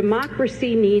when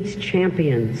democracy needs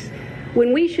champions,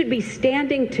 when we should be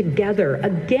standing together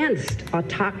against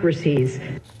autocracies.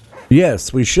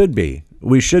 Yes, we should be.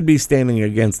 We should be standing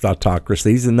against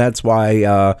autocracies, and that's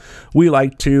why we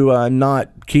like to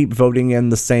not keep voting in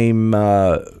the same,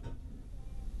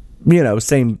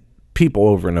 same people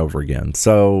over and over again.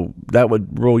 So that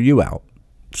would rule you out.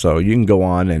 So you can go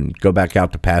on and go back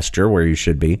out to pasture where you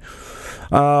should be.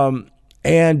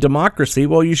 And democracy,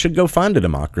 well, you should go find a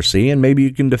democracy, and maybe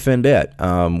you can defend it.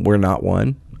 We're not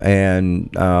one.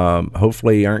 And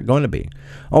hopefully aren't going to be.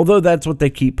 Although that's what they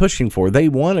keep pushing for. They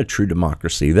want a true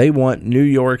democracy. They want New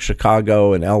York,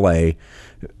 Chicago, and L.A.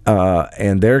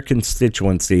 And their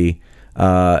constituency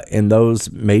in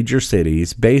those major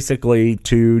cities basically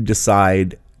to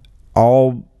decide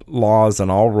all laws and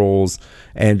all rules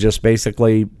and just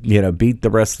basically, beat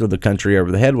the rest of the country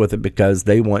over the head with it because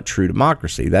they want true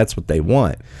democracy. That's what they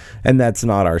want. And that's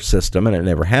not our system, and it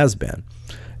never has been.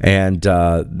 And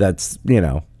that's,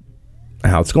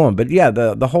 how it's going. But yeah,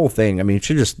 the whole thing, I mean,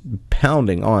 she's just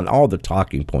pounding on all the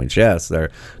talking points. Yes,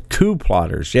 they're coup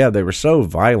plotters. Yeah, they were so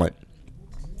violent.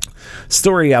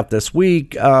 Story out this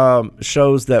week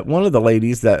shows that one of the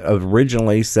ladies that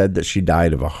originally said that she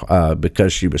died of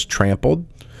because she was trampled,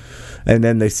 and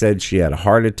then they said she had a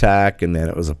heart attack, and then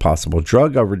it was a possible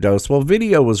drug overdose. Well,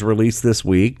 video was released this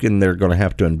week, and they're going to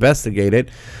have to investigate it,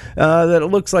 that it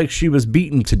looks like she was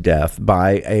beaten to death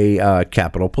by a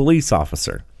Capitol police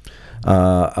officer.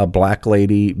 A black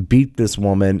lady beat this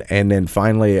woman, and then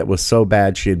finally it was so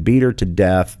bad she had beat her to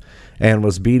death and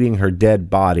was beating her dead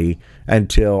body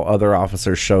until other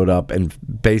officers showed up and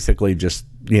basically just,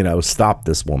 stopped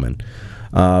this woman.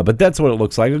 But that's what it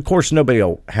looks like. Of course, nobody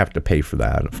will have to pay for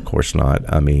that. Of course not.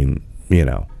 I mean,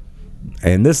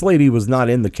 and this lady was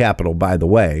not in the Capitol, by the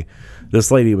way.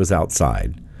 This lady was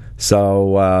outside.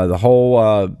 So the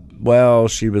whole,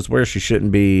 she was where she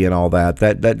shouldn't be and all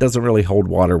that doesn't really hold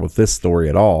water with this story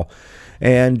at all.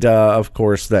 And, of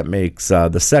course, that makes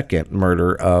the second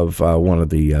murder of one of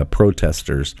the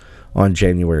protesters on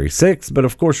January 6th. But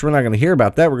of course, we're not going to hear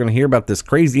about that. We're going to hear about this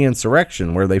crazy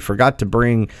insurrection where they forgot to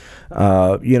bring,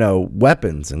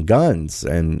 weapons and guns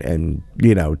and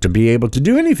to be able to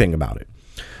do anything about it.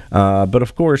 But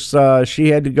of course, she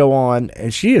had to go on,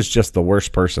 and she is just the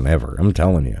worst person ever. I'm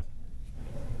telling you.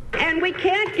 And we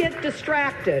can't get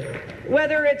distracted,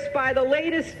 whether it's by the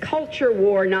latest culture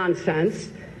war nonsense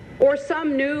or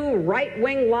some new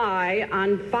right-wing lie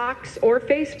on Fox or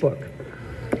Facebook.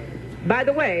 By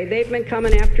the way, they've been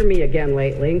coming after me again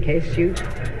lately, in case you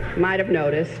might have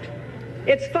noticed.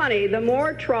 It's funny, the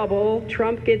more trouble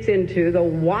Trump gets into, the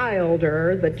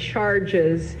wilder the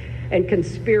charges and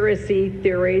conspiracy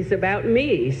theories about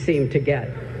me seem to get.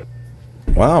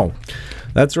 Wow,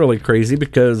 that's really crazy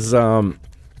because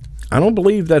I don't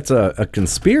believe that's a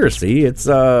conspiracy. It's,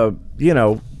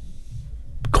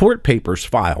 court papers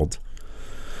filed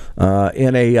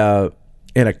in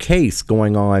a case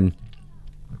going on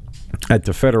at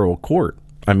the federal court.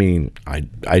 I mean,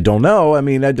 I don't know. I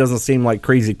mean, that doesn't seem like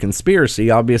crazy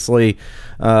conspiracy. Obviously,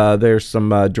 there's some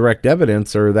direct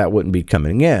evidence or that wouldn't be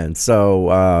coming in.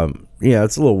 So,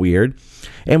 it's a little weird.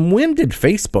 And when did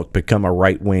Facebook become a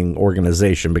right-wing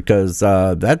organization? Because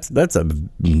that's a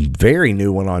very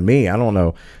new one on me. I don't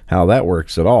know how that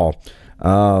works at all.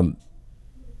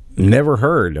 Never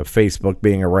heard of Facebook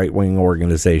being a right-wing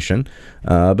organization.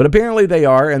 But apparently they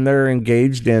are, and they're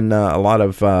engaged in a lot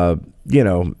of,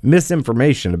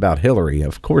 misinformation about Hillary.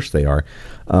 Of course they are.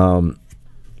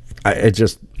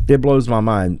 It blows my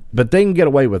mind. But they can get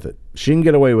away with it. She can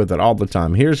get away with it all the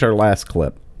time. Here's her last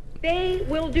clip. They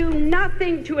will do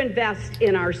nothing to invest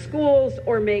in our schools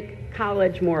or make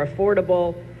college more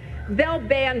affordable. They'll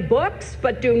ban books,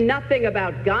 but do nothing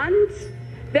about guns.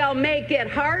 They'll make it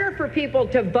harder for people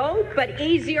to vote, but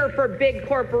easier for big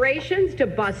corporations to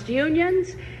bust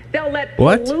unions. They'll let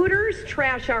polluters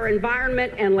trash our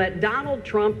environment and let Donald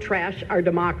Trump trash our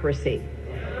democracy.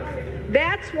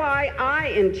 That's why I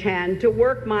intend to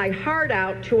work my heart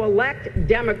out to elect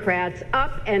Democrats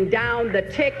up and down the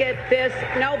ticket this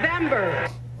November.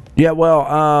 Yeah,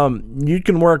 well, you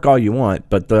can work all you want,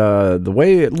 but the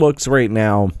way it looks right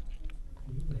now,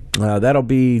 that'll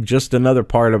be just another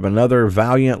part of another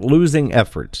valiant losing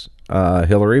effort,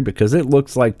 Hillary, because it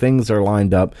looks like things are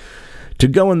lined up to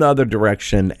go in the other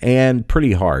direction, and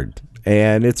pretty hard.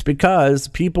 And it's because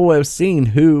people have seen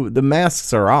who the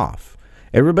masks are off.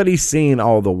 Everybody's seen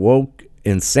all the woke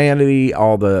insanity,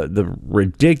 all the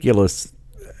ridiculous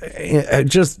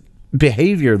just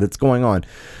behavior that's going on.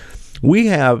 We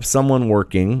have someone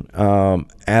working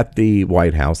at the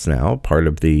White House now, part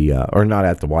of the, or not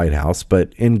at the White House,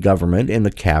 but in government, in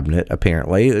the cabinet,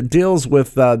 apparently. It deals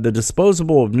with the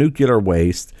disposal of nuclear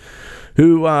waste,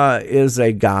 who is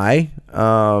a guy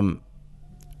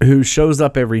who shows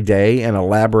up every day in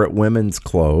elaborate women's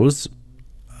clothes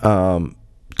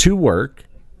to work,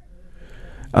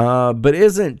 but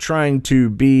isn't trying to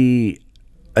be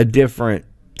a different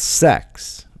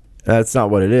sex. That's not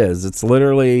what it is. It's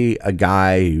literally a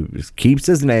guy who keeps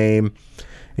his name.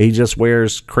 He just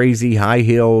wears crazy high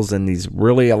heels and these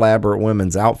really elaborate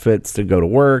women's outfits to go to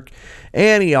work.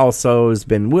 And he also has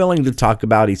been willing to talk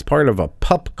about he's part of a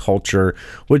pup culture,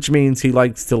 which means he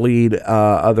likes to lead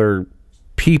other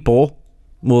people,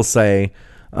 we'll say,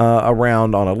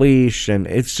 around on a leash. And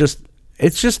it's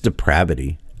just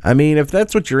depravity. I mean, if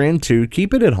that's what you're into,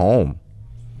 keep it at home.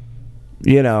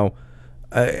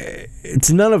 It's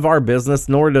none of our business,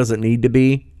 nor does it need to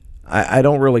be. I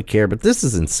don't really care, but this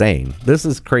is insane. This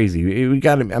is crazy.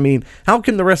 How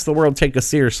can the rest of the world take us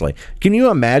seriously? Can you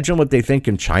imagine what they think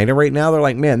in China right now? They're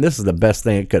like, man, this is the best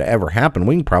thing that could ever happen.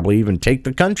 We can probably even take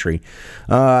the country.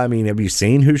 Have you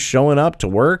seen who's showing up to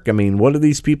work? What do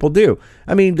these people do?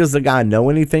 Does the guy know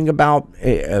anything about,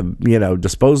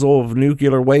 disposal of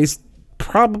nuclear waste?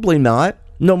 Probably not.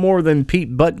 No more than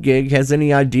Pete Buttigieg has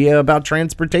any idea about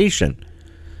transportation.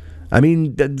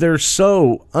 They're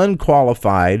so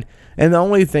unqualified, and the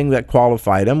only thing that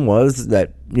qualified him was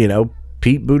that,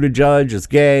 Pete Buttigieg is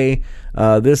gay.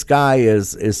 This guy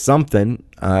is something.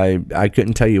 I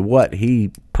couldn't tell you what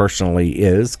he personally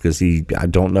is, because I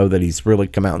don't know that he's really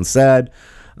come out and said.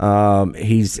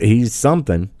 He's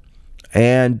something.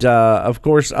 And, of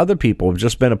course, other people have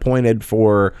just been appointed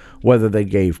for whether they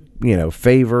gave,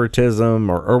 favoritism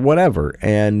or whatever.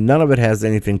 And none of it has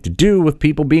anything to do with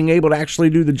people being able to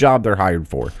actually do the job they're hired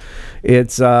for.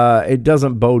 It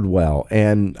doesn't bode well.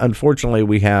 And unfortunately,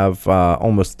 we have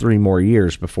almost 3 more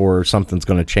years before something's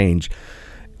going to change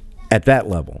at that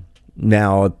level.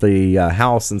 Now, at the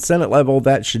House and Senate level,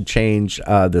 that should change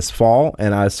this fall.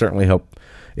 And I certainly hope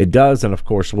it does. And, of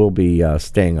course, we'll be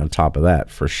staying on top of that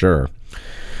for sure.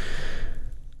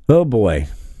 Oh, boy.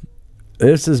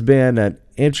 this has been an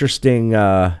interesting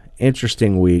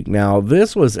week. Now,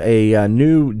 this was a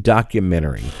new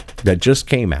documentary that just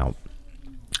came out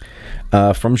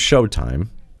from Showtime,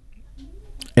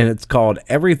 and it's called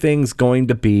Everything's Going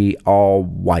to Be All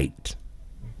White.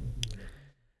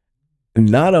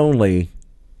 Not only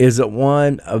is it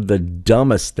one of the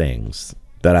dumbest things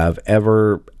that I've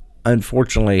ever,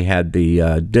 unfortunately, had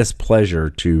the displeasure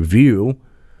to view,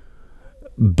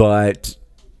 but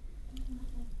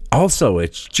also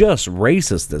it's just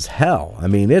racist as hell. I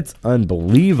mean, it's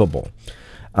unbelievable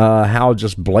how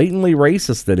just blatantly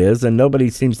racist it is, and nobody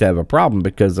seems to have a problem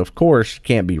because, of course, you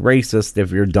can't be racist if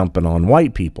you're dumping on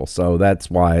white people. So that's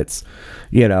why it's,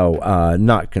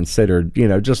 not considered,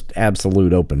 just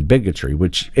absolute open bigotry,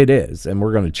 which it is. And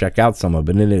we're going to check out some of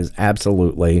it. And it is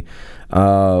absolutely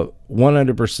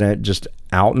 100% just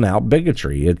out and out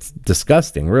bigotry. It's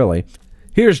disgusting, really.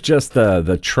 Here's just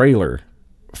the trailer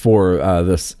for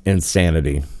this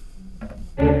insanity.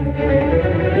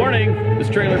 Warning, this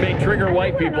trailer may trigger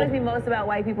white people. What annoys me most about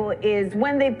white people is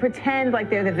when they pretend like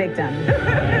they're the victim.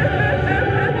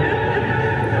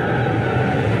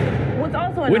 What's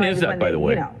also annoying When is that, by the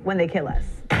way? When they kill us.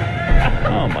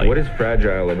 Oh my. What is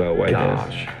fragile about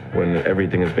whiteness when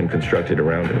everything has been constructed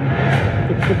around it?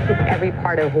 Every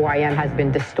part of who I am has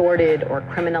been distorted or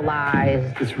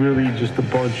criminalized. It's really just a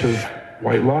bunch of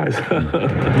white lies.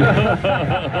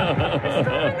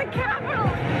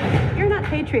 You're not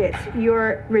patriots.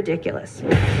 You're ridiculous.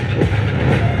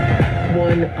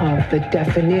 One of the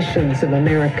definitions of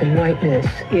American whiteness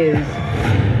is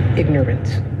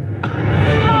ignorance. Oh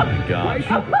my gosh.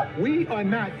 We are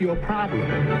not your problem.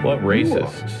 What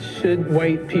racists? Should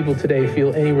white people today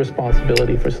feel any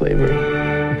responsibility for slavery?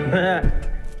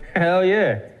 Hell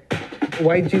yeah.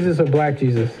 White Jesus or black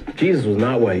Jesus? Jesus was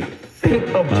not white. Think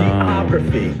of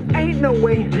geography. Ain't no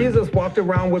way Jesus walked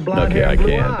around with blonde hair and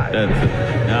blue eyes.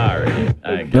 All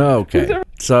right. Okay.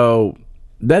 So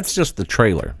that's just the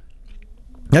trailer.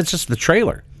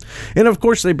 And of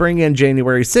course they bring in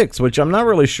January 6th, which I'm not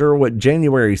really sure what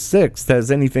January 6th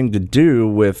has anything to do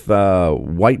with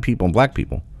white people and black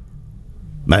people.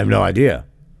 I have no idea.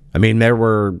 I mean, there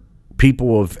were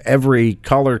people of every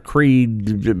color,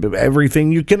 creed,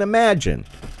 everything you can imagine.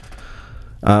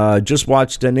 Just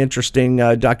watched an interesting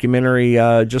documentary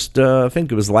I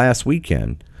think it was last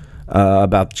weekend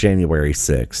about January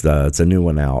 6th. It's a new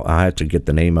one out. I have to get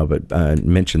the name of it and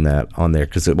mention that on there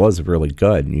because it was really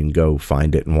good. You can go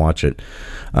find it and watch it.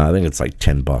 I think it's like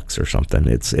 $10 or something.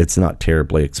 It's not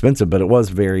terribly expensive, but it was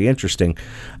very interesting.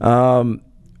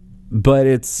 But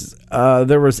it's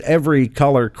there was every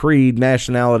color, creed,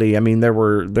 nationality. I mean, there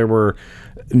were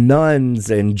nuns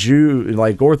and Jews,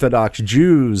 like Orthodox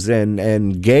Jews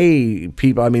and gay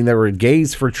people. I mean, there were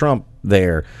gays for Trump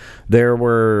there. There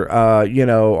were,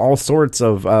 all sorts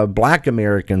of black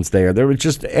Americans there. There was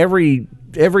just every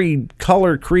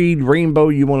color, creed, rainbow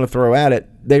you want to throw at it,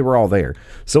 they were all there.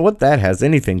 So what that has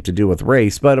anything to do with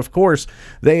race, but of course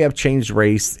they have changed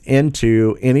race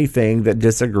into anything that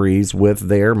disagrees with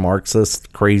their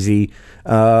Marxist crazy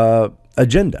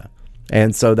agenda.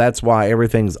 And so that's why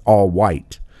everything's all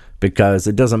white, because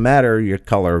it doesn't matter your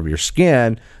color of your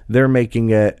skin. They're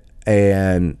making it,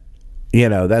 and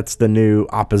that's the new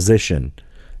opposition,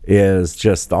 is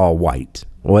just all white,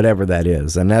 whatever that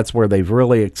is. And that's where they've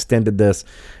really extended this,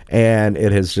 and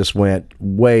it has just went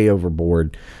way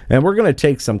overboard. And we're going to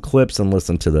take some clips and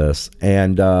listen to this,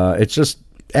 and it's just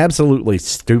absolutely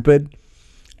stupid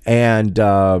and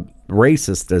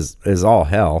racist as all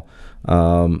hell.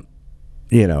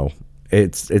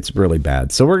 It's really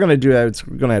bad. So we're going to do that.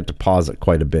 We're going to have to pause it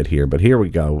quite a bit here, but here we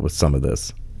go with some of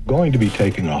this. Going to be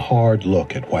taking a hard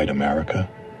look at white America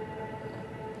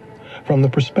from the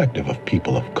perspective of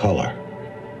people of color.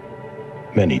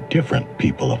 Many different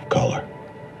people of color.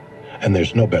 And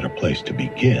there's no better place to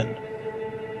begin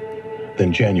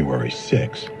than January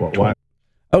 6th. What?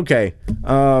 Okay,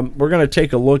 we're going to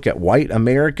take a look at white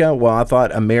America. Well, I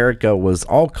thought America was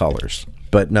all colors.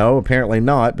 But no, apparently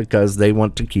not, because they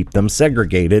want to keep them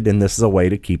segregated, and this is a way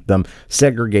to keep them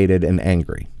segregated and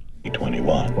angry.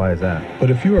 2021. Why is that?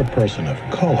 But if you're a person of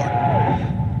color,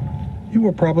 you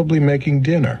were probably making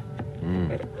dinner.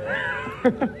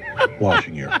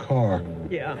 Washing your car.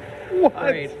 Yeah. What?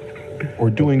 Right. Or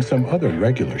doing some other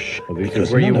regular shit.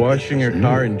 Were you washing your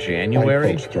car in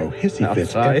January? White folks throw hissy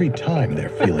fits every time they're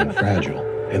feeling fragile.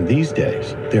 And these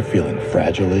days, they're feeling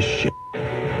fragile as shit.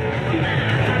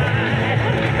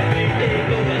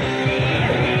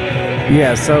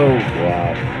 Yeah, so...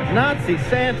 Wow. Nazi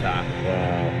Santa.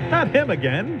 Wow. Not him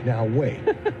again. Now wait,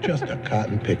 just a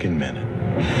cotton-picking minute.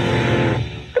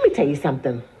 Let me tell you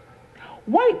something.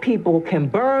 White people can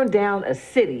burn down a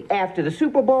city after the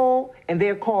Super Bowl, and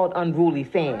they're called unruly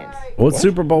fans. What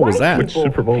Super Bowl was that? White people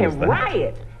Super Bowl can was that?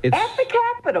 riot It's- at the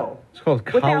Capitol. It's called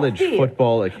without college fear.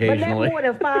 football But occasionally. let more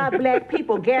than 5 black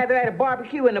people gather at a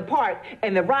barbecue in the park,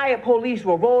 and the riot police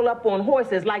will roll up on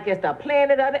horses like it's the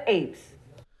Planet of the Apes.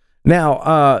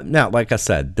 Now, like I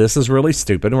said, this is really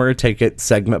stupid. We're going to take it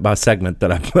segment by segment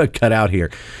that I cut out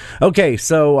here. Okay,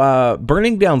 so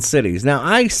burning down cities. Now,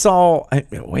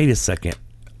 wait a second.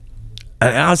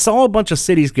 I saw a bunch of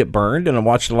cities get burned, and I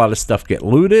watched a lot of stuff get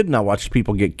looted, and I watched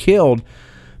people get killed.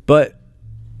 But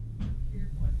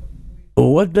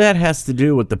what that has to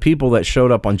do with the people that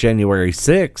showed up on January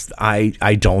 6th,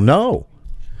 I don't know.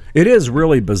 It is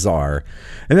really bizarre.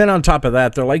 And then on top of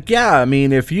that, they're like, yeah, I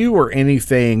mean, if you were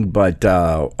anything but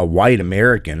a white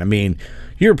American, I mean,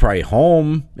 you're probably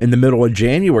home in the middle of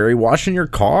January washing your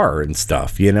car and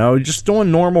stuff, you know, just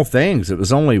doing normal things. It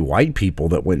was only white people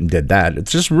that went and did that.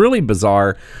 It's just really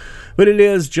bizarre. But it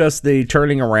is just the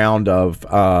turning around of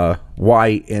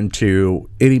white into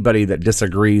anybody that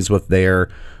disagrees with their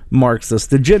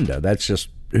Marxist agenda. That's just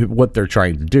what they're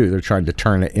trying to do. They're trying to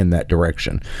turn it in that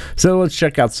direction. So let's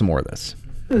check out some more of this.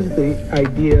 What does the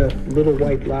idea little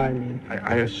white lie mean?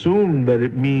 I assume that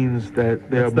it means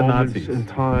that there are the moments Nazis, in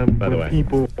time by the when way.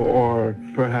 people are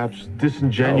perhaps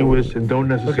disingenuous and don't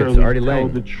necessarily Artie tell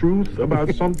Lang. the truth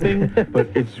about something, but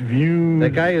it's viewed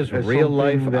That guy is as real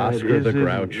life something that Oscar the isn't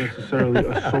Grouch. necessarily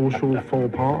a social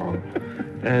faux pas,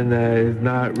 and that is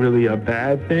not really a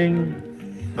bad thing.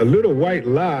 A little white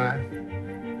lie?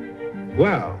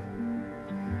 Well,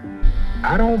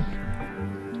 I don't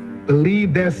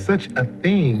believe there's such a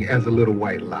thing as a little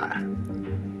white lie.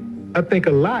 I think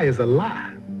a lie is a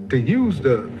lie. To use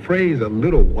the phrase a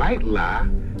little white lie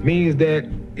means that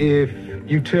if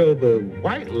you tell the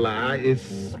white lie,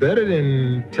 it's better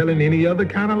than telling any other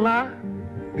kind of lie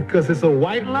because it's a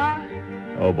white lie.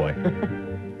 Oh boy.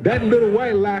 That little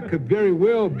white lie could very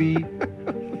well be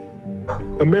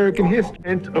American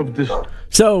history. Of this.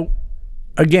 So,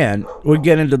 again, we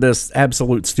get into this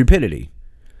absolute stupidity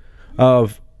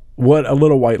of what a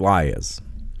little white lie is.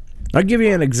 I'll give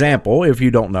you an example if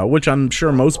you don't know, which I'm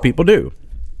sure most people do.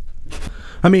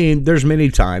 I mean, there's many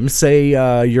times, say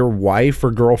your wife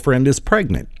or girlfriend is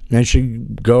pregnant and she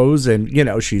goes and, you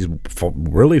know, she's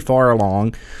really far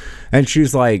along and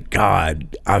she's like,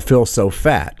 God, I feel so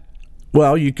fat.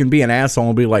 Well, you can be an asshole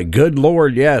and be like, good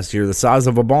Lord, yes, you're the size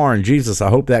of a barn. Jesus, I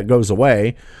hope that goes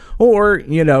away. Or,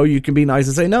 you know, you can be nice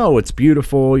and say, no, it's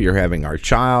beautiful. You're having our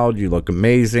child. You look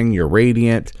amazing. You're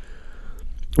radiant.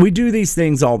 We do these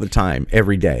things all the time,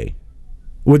 every day,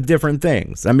 with different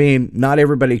things. I mean, not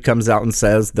everybody comes out and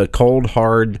says the cold,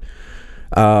 hard,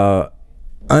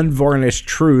 unvarnished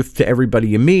truth to everybody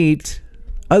you meet.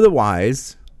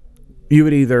 Otherwise, you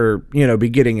would either, you know, be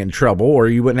getting in trouble or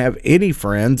you wouldn't have any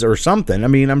friends or something. I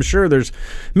mean, I'm sure there's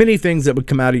many things that would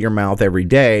come out of your mouth every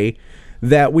day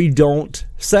that we don't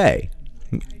say.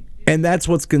 And that's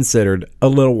what's considered a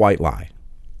little white lie.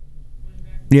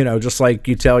 You know, just like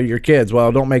you tell your kids, well,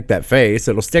 don't make that face.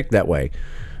 It'll stick that way.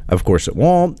 Of course it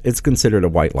won't. It's considered a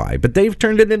white lie. But they've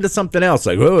turned it into something else.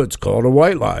 Like, oh, it's called a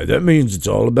white lie. That means it's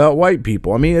all about white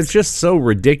people. I mean, it's just so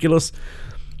ridiculous.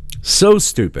 So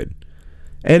stupid.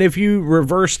 And if you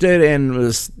reversed it and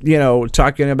was, you know,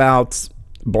 talking about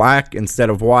black instead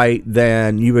of white,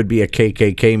 then you would be a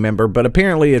KKK member. But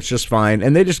apparently it's just fine.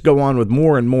 And they just go on with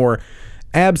more and more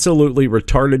absolutely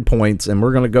retarded points. And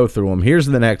we're going to go through them. Here's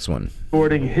the next one.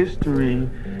 Distorting history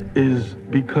is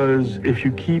because if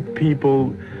you keep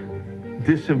people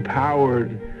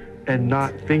disempowered and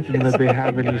not thinking that they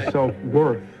have any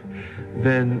self-worth,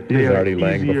 then they are Artie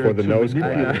Lang easier before the to nose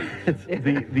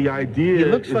manipulate. The idea He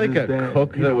looks like is a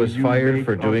cook that was you fired make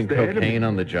for doing us the enemy. cocaine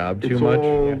on the job too It's much.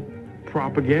 all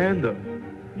propaganda.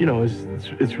 You know,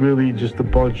 it's really just a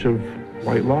bunch of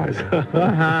white lies.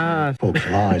 Folks'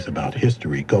 lies about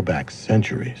history go back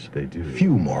centuries. They do.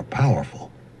 Few more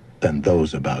powerful than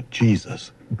those about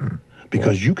Jesus.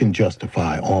 Because you can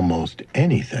justify almost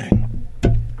anything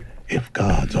if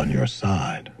God's on your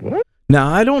side. What? Now,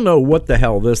 I don't know what the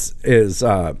hell this is,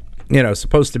 you know,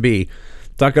 supposed to be,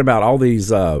 talking about all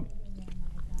these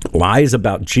lies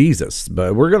about Jesus,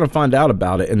 but we're going to find out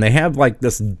about it. And they have like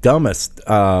this dumbest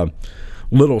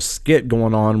little skit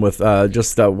going on with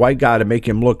just a white guy to make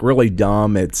him look really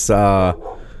dumb. It's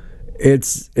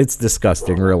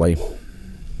disgusting, really.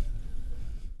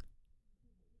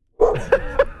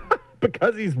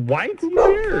 Because he's white? Who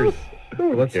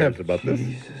cares?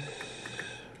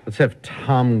 Let's have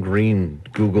Tom Green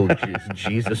Google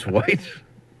Jesus white.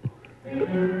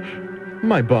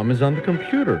 My bum is on the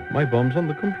computer. My bum's on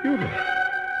the computer.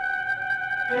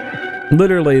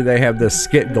 Literally, they have this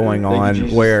skit going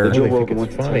on where Joe Rogan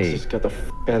went to Texas, got the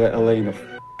out of LA and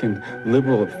the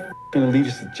liberal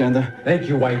elitist agenda. Thank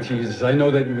you, white Jesus. I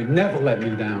know that you would never let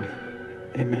me down.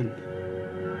 Amen.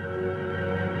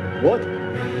 What?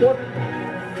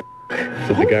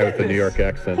 Said the guy with the New York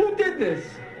accent. Who did this?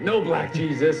 No, black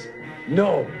Jesus.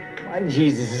 No. White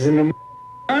Jesus is in the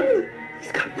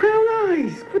He's got brown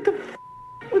eyes. What the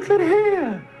What's that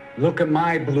hair? Look at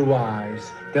my blue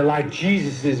eyes. They're like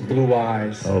Jesus's blue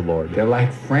eyes. Oh, Lord. They're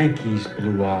like Frankie's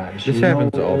blue eyes. This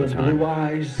happens all the time. Blue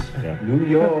eyes. Yeah. New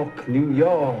York, New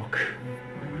York.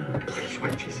 Please,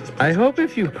 white Jesus. Please. I hope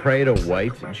if you pray to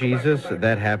white Jesus,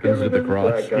 that happens with the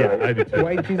cross. Yeah, I do too.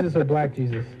 White Jesus or black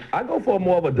Jesus? I go for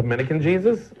more of a Dominican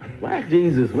Jesus. Black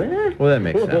Jesus, man. Well, that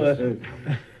makes sense.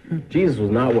 Jesus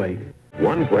was not white.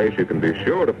 One place you can be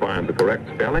sure to find the correct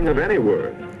spelling of any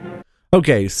word.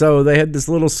 Okay, so they had this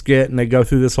little skit, and they go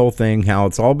through this whole thing, how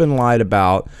it's all been lied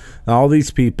about. All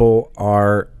these people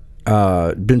are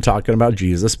been talking about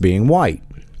Jesus being white.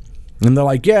 And they're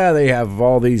like, yeah, they have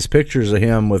all these pictures of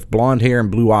him with blonde hair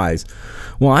and blue eyes.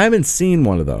 Well, I haven't seen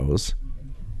one of those,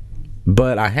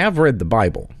 but I have read the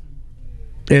Bible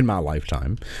in my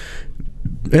lifetime.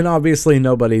 And obviously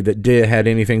nobody that had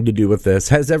anything to do with this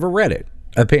has ever read it,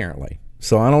 apparently.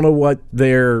 So I don't know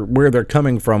where they're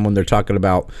coming from when they're talking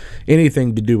about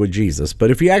anything to do with Jesus. But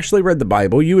if you actually read the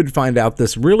Bible, you would find out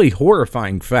this really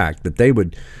horrifying fact that they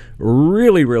would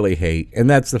really, really hate. And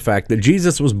that's the fact that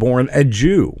Jesus was born a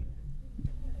Jew.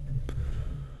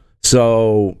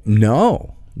 So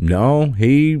no,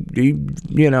 he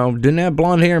didn't have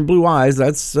blonde hair and blue eyes.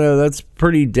 That's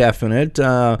pretty definite.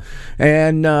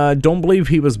 And don't believe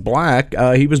he was black.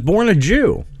 He was born a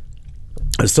Jew.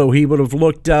 So he would have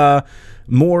looked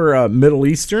more Middle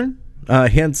Eastern,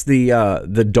 hence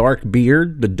the dark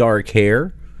beard, the dark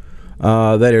hair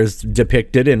that is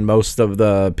depicted in most of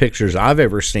the pictures I've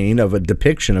ever seen of a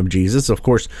depiction of Jesus. Of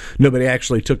course, nobody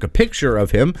actually took a picture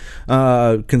of him,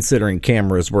 considering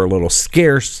cameras were a little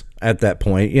scarce at that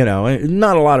point.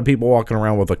 Not a lot of people walking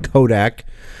around with a Kodak.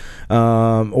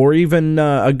 Or even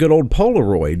a good old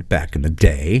Polaroid back in the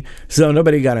day. So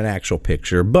nobody got an actual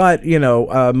picture. But,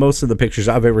 most of the pictures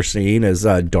I've ever seen is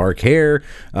dark hair,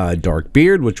 dark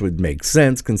beard, which would make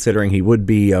sense considering he would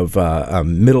be of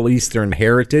Middle Eastern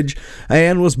heritage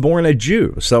and was born a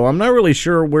Jew. So I'm not really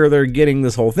sure where they're getting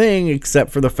this whole thing,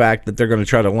 except for the fact that they're going to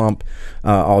try to lump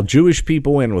all Jewish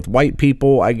people in with white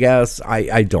people, I guess.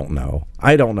 I don't know.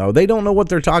 They don't know what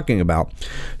they're talking about.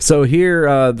 So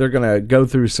here they're going to go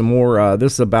through some more.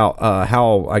 This is about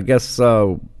how, I guess,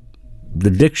 the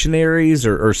dictionaries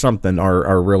or something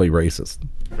are really racist.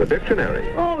 The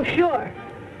dictionary. Oh, sure.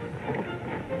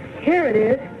 Here it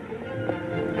is.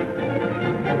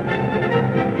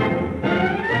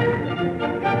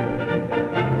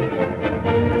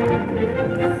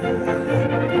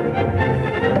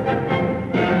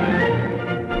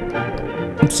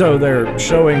 So they're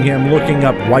showing him looking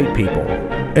up white people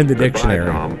in the dictionary.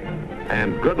 Goodbye, Tom,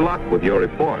 and good luck with your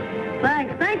report.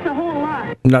 Thanks a whole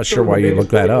lot. I'm not sure why you look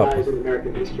that up.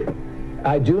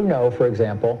 I do know, for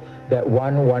example, that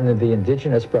one of the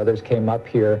indigenous brothers came up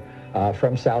here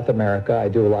from South America. I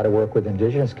do a lot of work with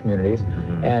indigenous communities,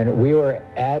 and we were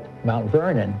at Mount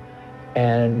Vernon,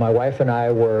 and my wife and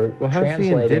I were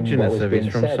translating what was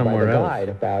being said by the guide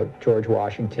about George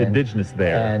Washington. Indigenous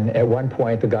there. And at one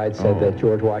point, the guide said that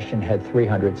George Washington had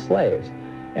 300 slaves.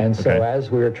 And so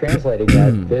as we were translating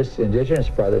that, this indigenous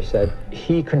brother said,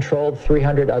 he controlled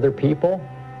 300 other people?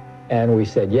 And we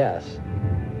said, yes.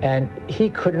 And he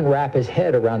couldn't wrap his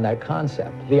head around that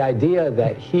concept. The idea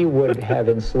that he would have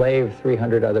enslaved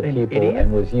 300 other people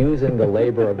and was using the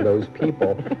labor of those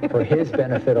people for his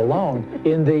benefit alone,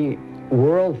 in the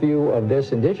worldview of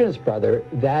this indigenous brother,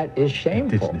 that is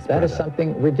shameful. That is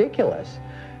something ridiculous.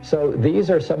 So these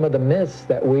are some of the myths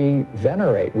that we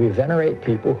venerate. We venerate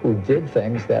people who did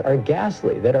things that are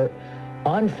ghastly, that are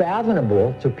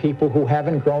unfathomable to people who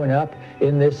haven't grown up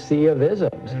in this sea of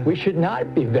isms. We should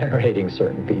not be venerating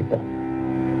certain people.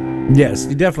 Yes,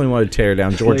 you definitely want to tear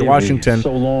down George Washington.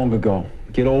 So long ago.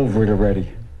 Get over it already.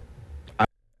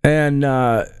 And,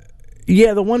 the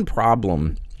one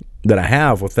problem that I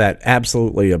have with that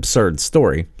absolutely absurd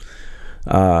story,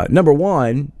 number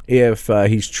one, if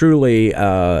he's truly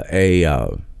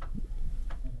from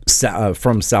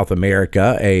South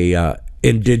America, a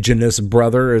indigenous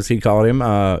brother, as he called him,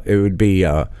 it would be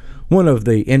one of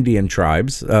the Indian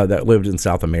tribes that lived in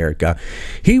South America,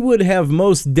 he would have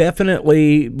most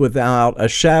definitely, without a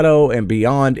shadow and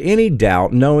beyond any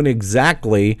doubt, known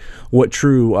exactly what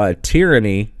true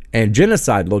tyranny and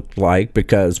genocide looked like,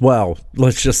 because, well,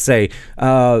 let's just say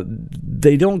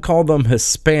they don't call them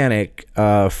Hispanic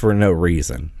for no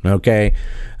reason, okay?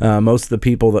 Most of the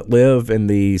people that live in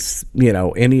these,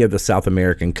 any of the South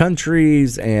American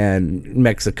countries and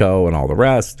Mexico and all the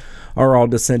rest are all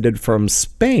descended from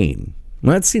Spain.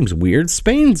 Well, that seems weird.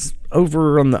 Spain's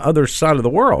over on the other side of the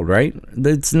world, right?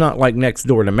 It's not like next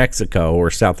door to Mexico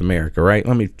or South America, right?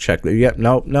 Let me check. Yep,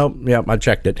 nope, I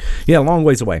checked it. Yeah, a long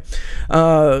ways away.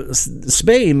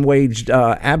 Spain waged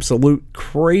absolute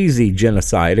crazy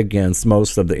genocide against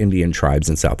most of the Indian tribes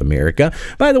in South America.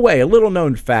 By the way, a little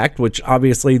known fact, which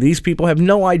obviously these people have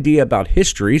no idea about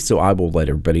history, so I will let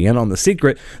everybody in on the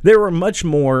secret. There were much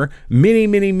more,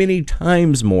 many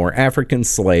times more African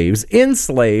slaves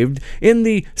enslaved in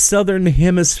the southern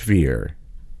hemisphere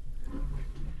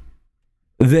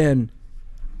than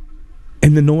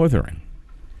in the northern.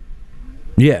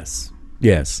 Yes.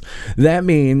 That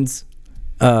means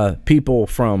people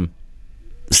from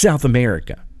South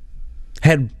America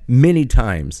had many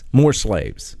times more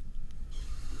slaves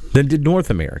than did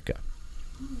North America.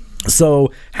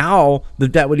 So how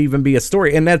that would even be a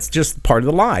story? And that's just part of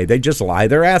the lie. They just lie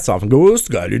their ass off and go, this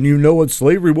guy didn't even know what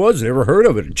slavery was. Never heard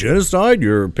of it. Genocide?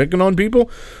 You're picking on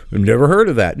people? I've never heard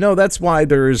of that. No, that's why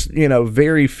there's,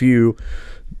 very few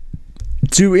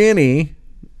to any,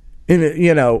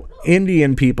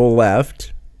 Indian people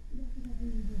left.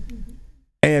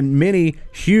 And many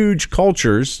huge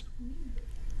cultures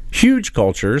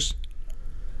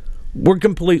were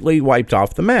completely wiped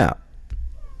off the map.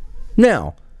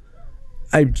 Now,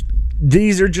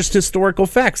 these are just historical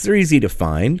facts. They're easy to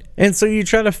find. And so you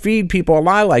try to feed people a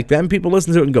lie like that, and people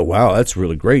listen to it and go, wow, that's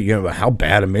really great. How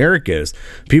bad America is.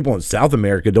 People in South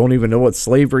America don't even know what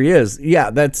slavery is.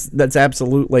 Yeah, that's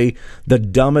absolutely the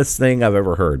dumbest thing I've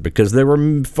ever heard, because there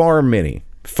were far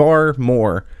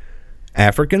more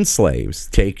African slaves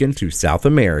taken to South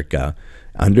America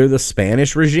under the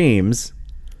Spanish regimes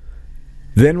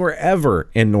than were ever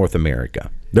in North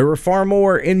America. There were far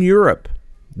more in Europe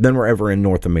than were ever in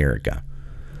North America.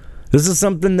 This is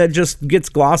something that just gets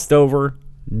glossed over,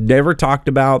 never talked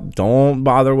about. Don't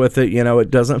bother with it.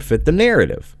 It doesn't fit the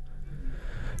narrative.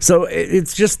 So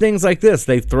it's just things like this.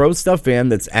 They throw stuff in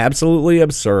that's absolutely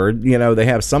absurd. They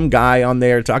have some guy on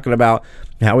there talking about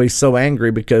how he's so angry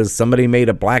because somebody made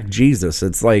a black Jesus.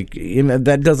 It's like,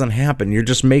 that doesn't happen. You're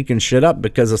just making shit up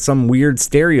because of some weird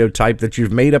stereotype that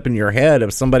you've made up in your head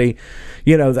of somebody,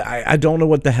 I don't know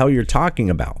what the hell you're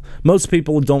talking about. Most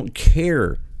people don't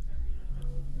care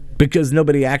because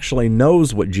nobody actually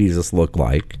knows what Jesus looked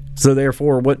like. So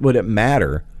therefore, what would it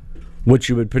matter what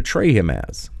you would portray him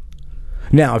as?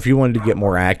 Now, if you wanted to get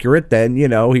more accurate, then,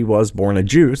 he was born a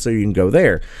Jew, so you can go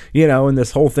there. And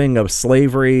this whole thing of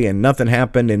slavery and nothing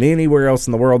happened in anywhere else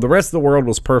in the world. The rest of the world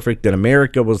was perfect, and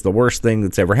America was the worst thing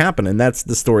that's ever happened. And that's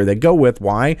the story they go with.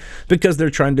 Why? Because they're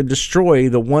trying to destroy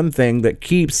the one thing that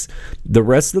keeps the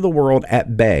rest of the world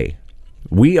at bay.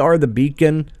 We are the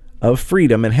beacon of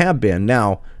freedom and have been.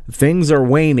 Now, things are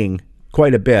waning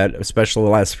quite a bit, especially the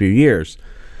last few years.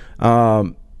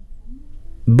 But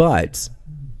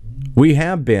we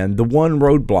have been the one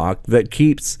roadblock that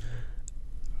keeps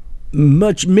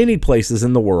many places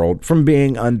in the world from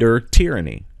being under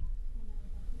tyranny.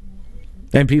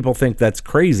 And people think that's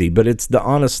crazy, but it's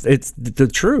the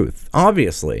truth,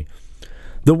 obviously.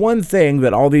 The one thing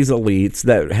that all these elites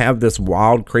that have this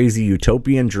wild, crazy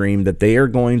utopian dream that they are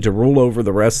going to rule over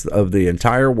the rest of the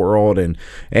entire world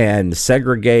and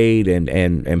segregate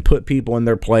and put people in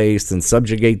their place and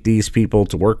subjugate these people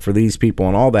to work for these people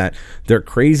and all that, their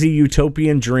crazy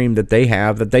utopian dream that they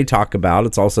have, that they talk about,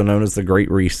 it's also known as the Great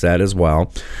Reset as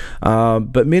well.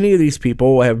 But many of these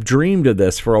people have dreamed of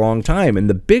this for a long time, and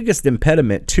the biggest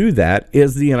impediment to that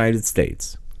is the United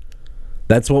States.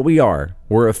 That's what we are.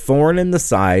 We're a thorn in the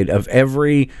side of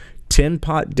every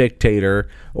tin-pot dictator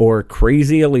or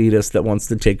crazy elitist that wants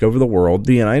to take over the world.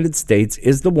 The United States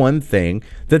is the one thing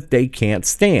that they can't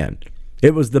stand.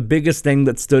 It was the biggest thing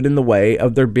that stood in the way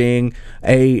of there being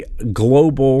a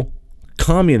global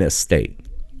communist state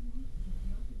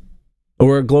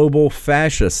or a global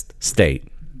fascist state.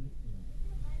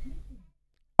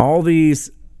 All these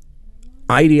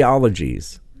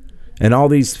ideologies and all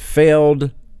these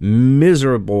failed,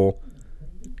 miserable,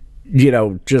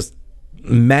 just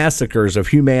massacres of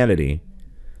humanity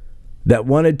that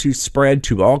wanted to spread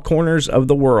to all corners of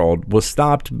the world was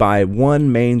stopped by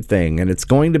one main thing, and it's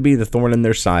going to be the thorn in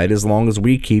their side as long as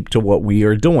we keep to what we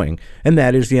are doing, and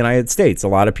that is the United States. A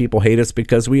lot of people hate us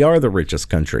because we are the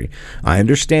richest country. I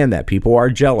understand that. People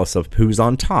are jealous of who's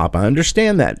on top. I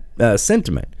understand that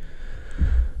sentiment.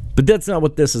 But that's not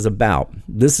what this is about.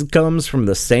 This comes from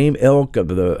the same ilk of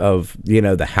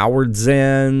the Howard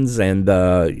Zinns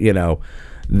and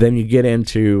then you get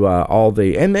into all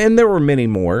the and there were many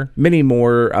more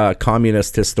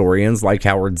communist historians like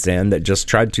Howard Zinn that just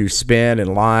tried to spin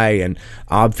and lie and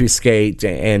obfuscate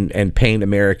and paint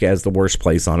America as the worst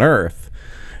place on earth.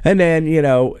 And then,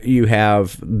 you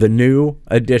have the new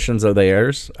additions of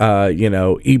theirs,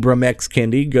 Ibram X.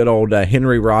 Kendi, good old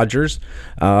Henry Rogers,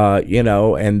 and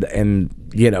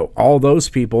all those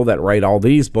people that write all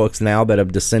these books now that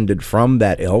have descended from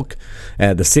that ilk, the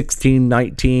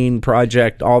 1619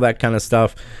 Project, all that kind of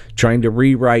stuff, trying to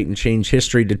rewrite and change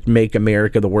history to make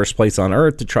America the worst place on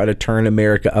earth, to try to turn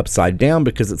America upside down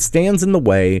because it stands in the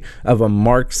way of a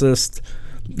Marxist,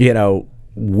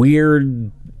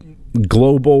 weird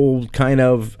global kind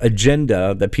of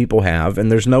agenda that people have, and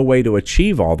there's no way to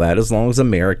achieve all that as long as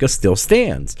America still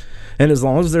stands. And as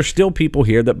long as there's still people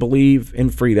here that believe in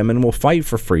freedom and will fight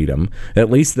for freedom, at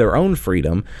least their own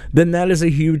freedom, then that is a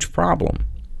huge problem.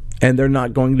 And they're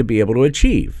not going to be able to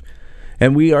achieve.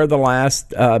 And we are the last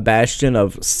bastion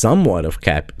of somewhat of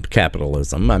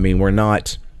capitalism. I mean, we're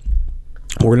not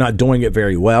doing it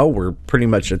very well. We're pretty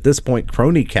much at this point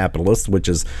crony capitalists, which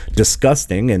is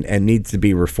disgusting and needs to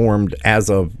be reformed as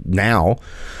of now.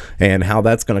 And how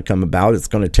that's going to come about, it's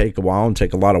going to take a while and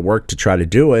take a lot of work to try to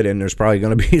do it. And there's probably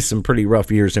going to be some pretty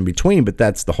rough years in between. But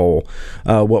that's the whole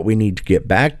what we need to get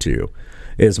back to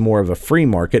is more of a free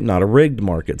market, not a rigged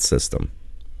market system.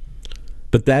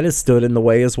 But that has stood in the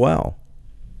way as well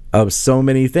of so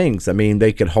many things. I mean,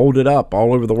 they could hold it up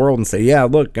all over the world and say, yeah,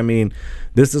 look, I mean,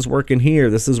 this is working here,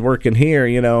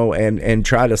 and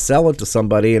try to sell it to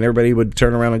somebody, and everybody would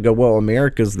turn around and go, well,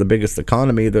 America's the biggest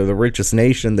economy, they're the richest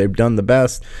nation, they've done the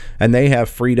best, and they have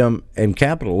freedom and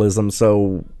capitalism,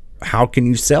 so how can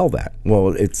you sell that?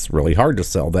 Well, it's really hard to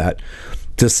sell that,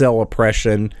 to sell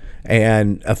oppression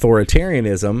and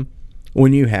authoritarianism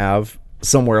when you have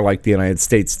somewhere like the United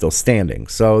States still standing.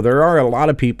 So there are a lot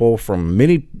of people from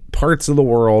many parts of the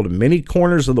world, many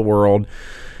corners of the world,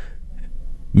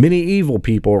 many evil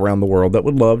people around the world that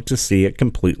would love to see it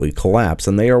completely collapse.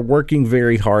 And they are working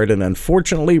very hard. And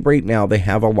unfortunately, right now, they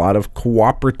have a lot of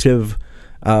cooperative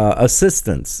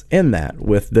assistance in that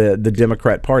with the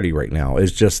Democrat Party right now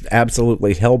is just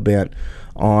absolutely hell-bent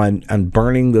on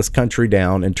burning this country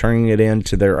down and turning it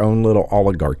into their own little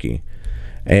oligarchy.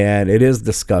 And it is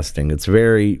disgusting. It's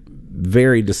very,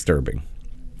 very disturbing.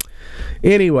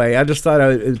 Anyway, I just thought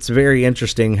it's very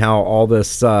interesting how all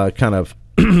this kind of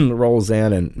rolls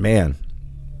in, and man,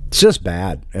 it's just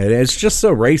bad. And it's just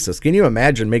so racist. Can you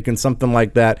imagine making something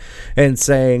like that and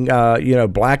saying,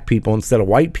 black people instead of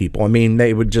white people? I mean,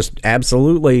 they would just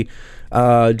absolutely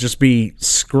just be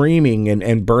screaming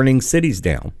and burning cities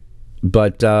down.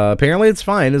 But apparently it's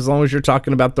fine as long as you're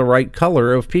talking about the right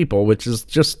color of people, which is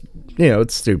just,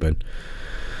 it's stupid.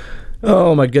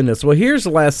 Oh, my goodness. Well, here's the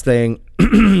last thing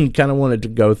kind of wanted to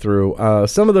go through.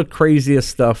 Some of the craziest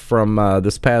stuff from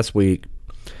this past week.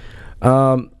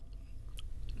 Some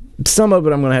of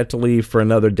it I'm going to have to leave for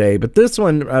another day, but this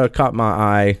one caught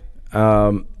my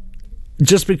eye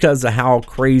just because of how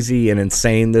crazy and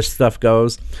insane this stuff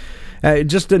goes.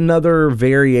 Just another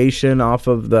variation off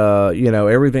of the,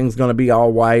 everything's going to be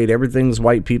all white, everything's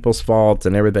white people's fault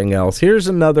and everything else. Here's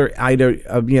another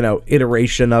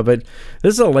iteration of it.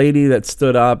 This is a lady that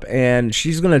stood up and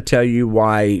she's going to tell you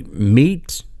why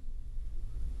meat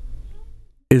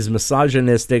is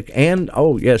misogynistic and,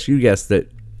 oh, yes, you guessed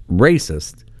it,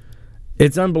 racist.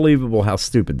 It's unbelievable how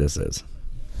stupid this is.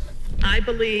 I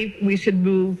believe we should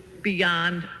move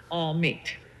beyond all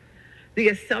meat. The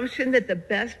assumption that the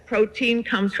best protein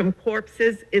comes from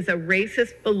corpses is a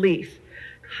racist belief.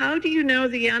 How do you know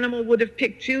the animal would have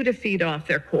picked you to feed off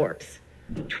their corpse?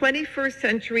 21st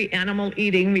century animal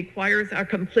eating requires our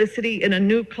complicity in a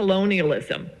new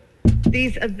colonialism.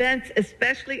 These events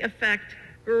especially affect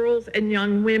girls and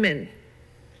young women.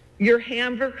 Your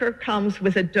hamburger comes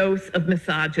with a dose of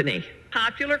misogyny.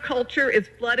 Popular culture is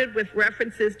flooded with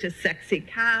references to sexy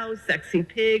cows, sexy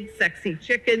pigs, sexy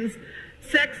chickens,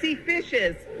 sexy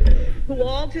fishes, who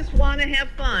all just want to have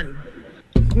fun.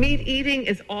 Meat eating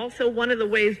is also one of the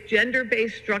ways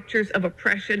gender-based structures of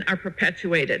oppression are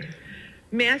perpetuated.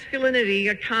 Masculinity,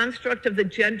 a construct of the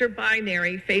gender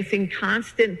binary facing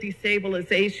constant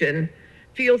destabilization,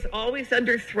 feels always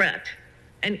under threat,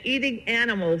 and eating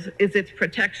animals is its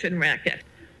protection racket.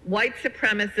 White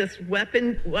supremacists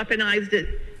weaponized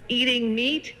it, eating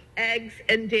meat, eggs,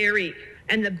 and dairy.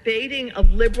 And the baiting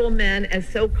of liberal men as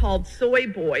so-called soy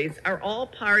boys are all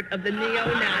part of the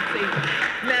neo-Nazi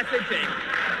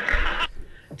messaging.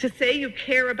 To say you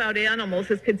care about animals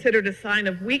is considered a sign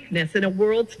of weakness in a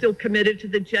world still committed to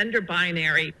the gender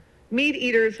binary. Meat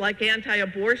eaters like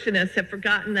anti-abortionists have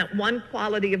forgotten that one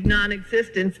quality of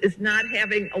non-existence is not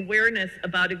having awareness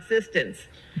about existence.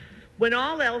 When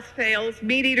all else fails,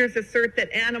 meat eaters assert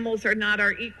that animals are not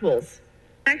our equals.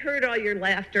 I heard all your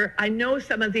laughter. I know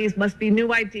some of these must be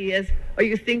new ideas, or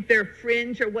you think they're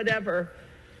fringe or whatever.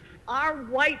 Our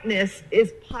whiteness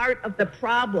is part of the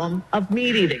problem of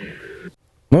meat eating.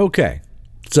 Okay,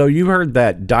 so you heard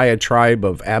that diatribe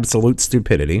of absolute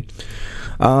stupidity.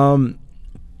 You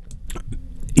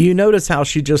notice how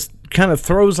she just kind of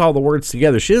throws all the words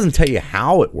together. She doesn't tell you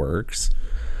how it works.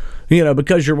 You know,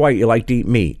 because you're white, you like to eat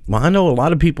meat. Well, I know a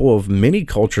lot of people of many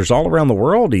cultures all around the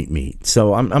world eat meat.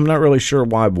 So I'm not really sure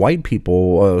why white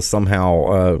people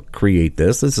somehow create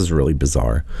this. This is really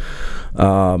bizarre.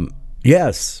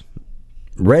 Yes,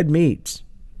 red meat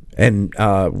and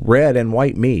red and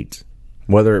white meat,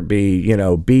 whether it be, you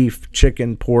know, beef,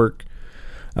 chicken, pork,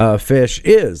 fish,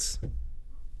 is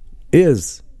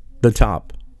the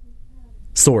top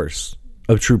source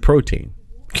of true protein.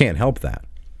 Can't help that.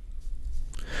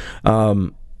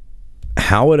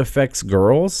 How it affects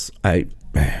girls,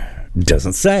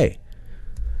 doesn't say.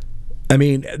 I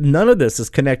mean, none of this is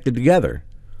connected together.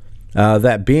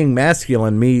 That being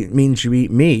masculine means you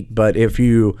eat meat, but if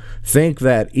you think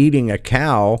that eating a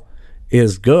cow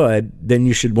is good, then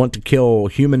you should want to kill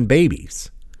human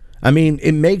babies. I mean,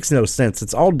 it makes no sense.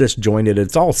 It's all disjointed.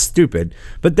 It's all stupid,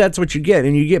 but that's what you get.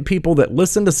 And you get people that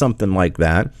listen to something like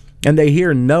that and they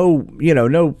hear no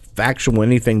factual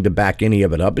anything to back any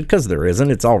of it up, because there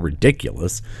isn't. It's all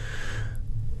ridiculous.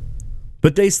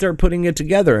 But they start putting it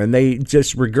together and they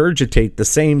just regurgitate the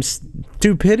same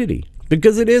stupidity,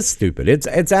 because it is stupid.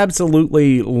 It's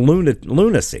absolutely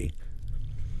lunacy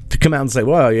to come out and say,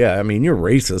 well, yeah, I mean, you're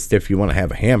racist if you want to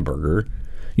have a hamburger.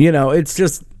 You know, it's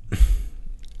just,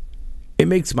 it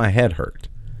makes my head hurt.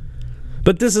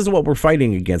 But this is what we're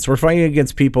fighting against. We're fighting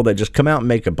against people that just come out and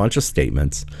make a bunch of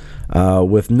statements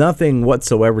with nothing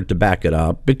whatsoever to back it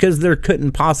up, because there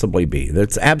couldn't possibly be.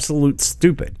 That's absolute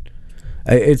stupid.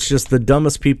 It's just the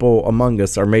dumbest people among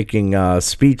us are making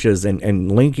speeches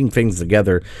and linking things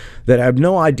together that I have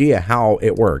no idea how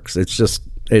it works.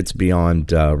 It's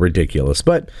beyond ridiculous.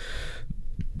 But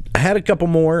I had a couple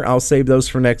more. I'll save those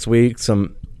for next week.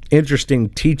 Some interesting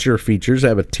teacher features. I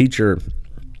have a teacher,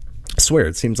 I swear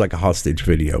it seems like a hostage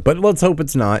video, but let's hope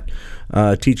it's not.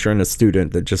 A teacher and a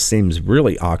student that just seems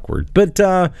really awkward. But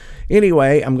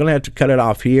anyway, I'm going to have to cut it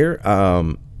off here.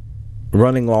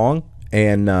 Running long.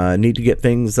 And need to get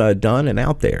things done and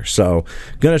out there. So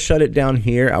going to shut it down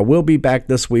here. I will be back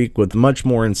this week with much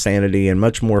more insanity and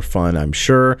much more fun, I'm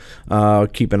sure.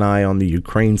 Keep an eye on the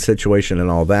Ukraine situation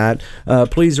and all that.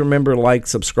 Please remember, like,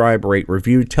 subscribe, rate,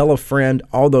 review, tell a friend.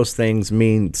 All those things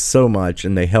mean so much,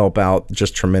 and they help out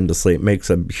just tremendously. It makes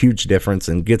a huge difference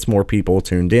and gets more people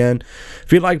tuned in.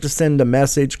 If you'd like to send a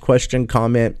message, question,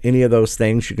 comment, any of those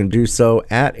things, you can do so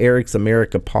at Eric's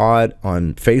America Pod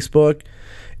on Facebook.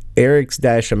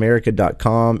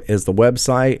 erics-america.com is the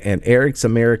website, and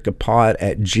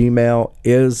ericsamericapod@gmail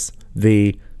is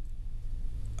the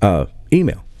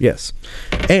email. Yes.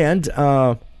 And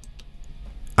I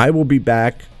will be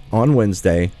back on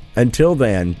Wednesday. Until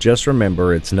then, just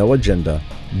remember, it's no agenda,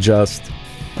 just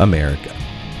America.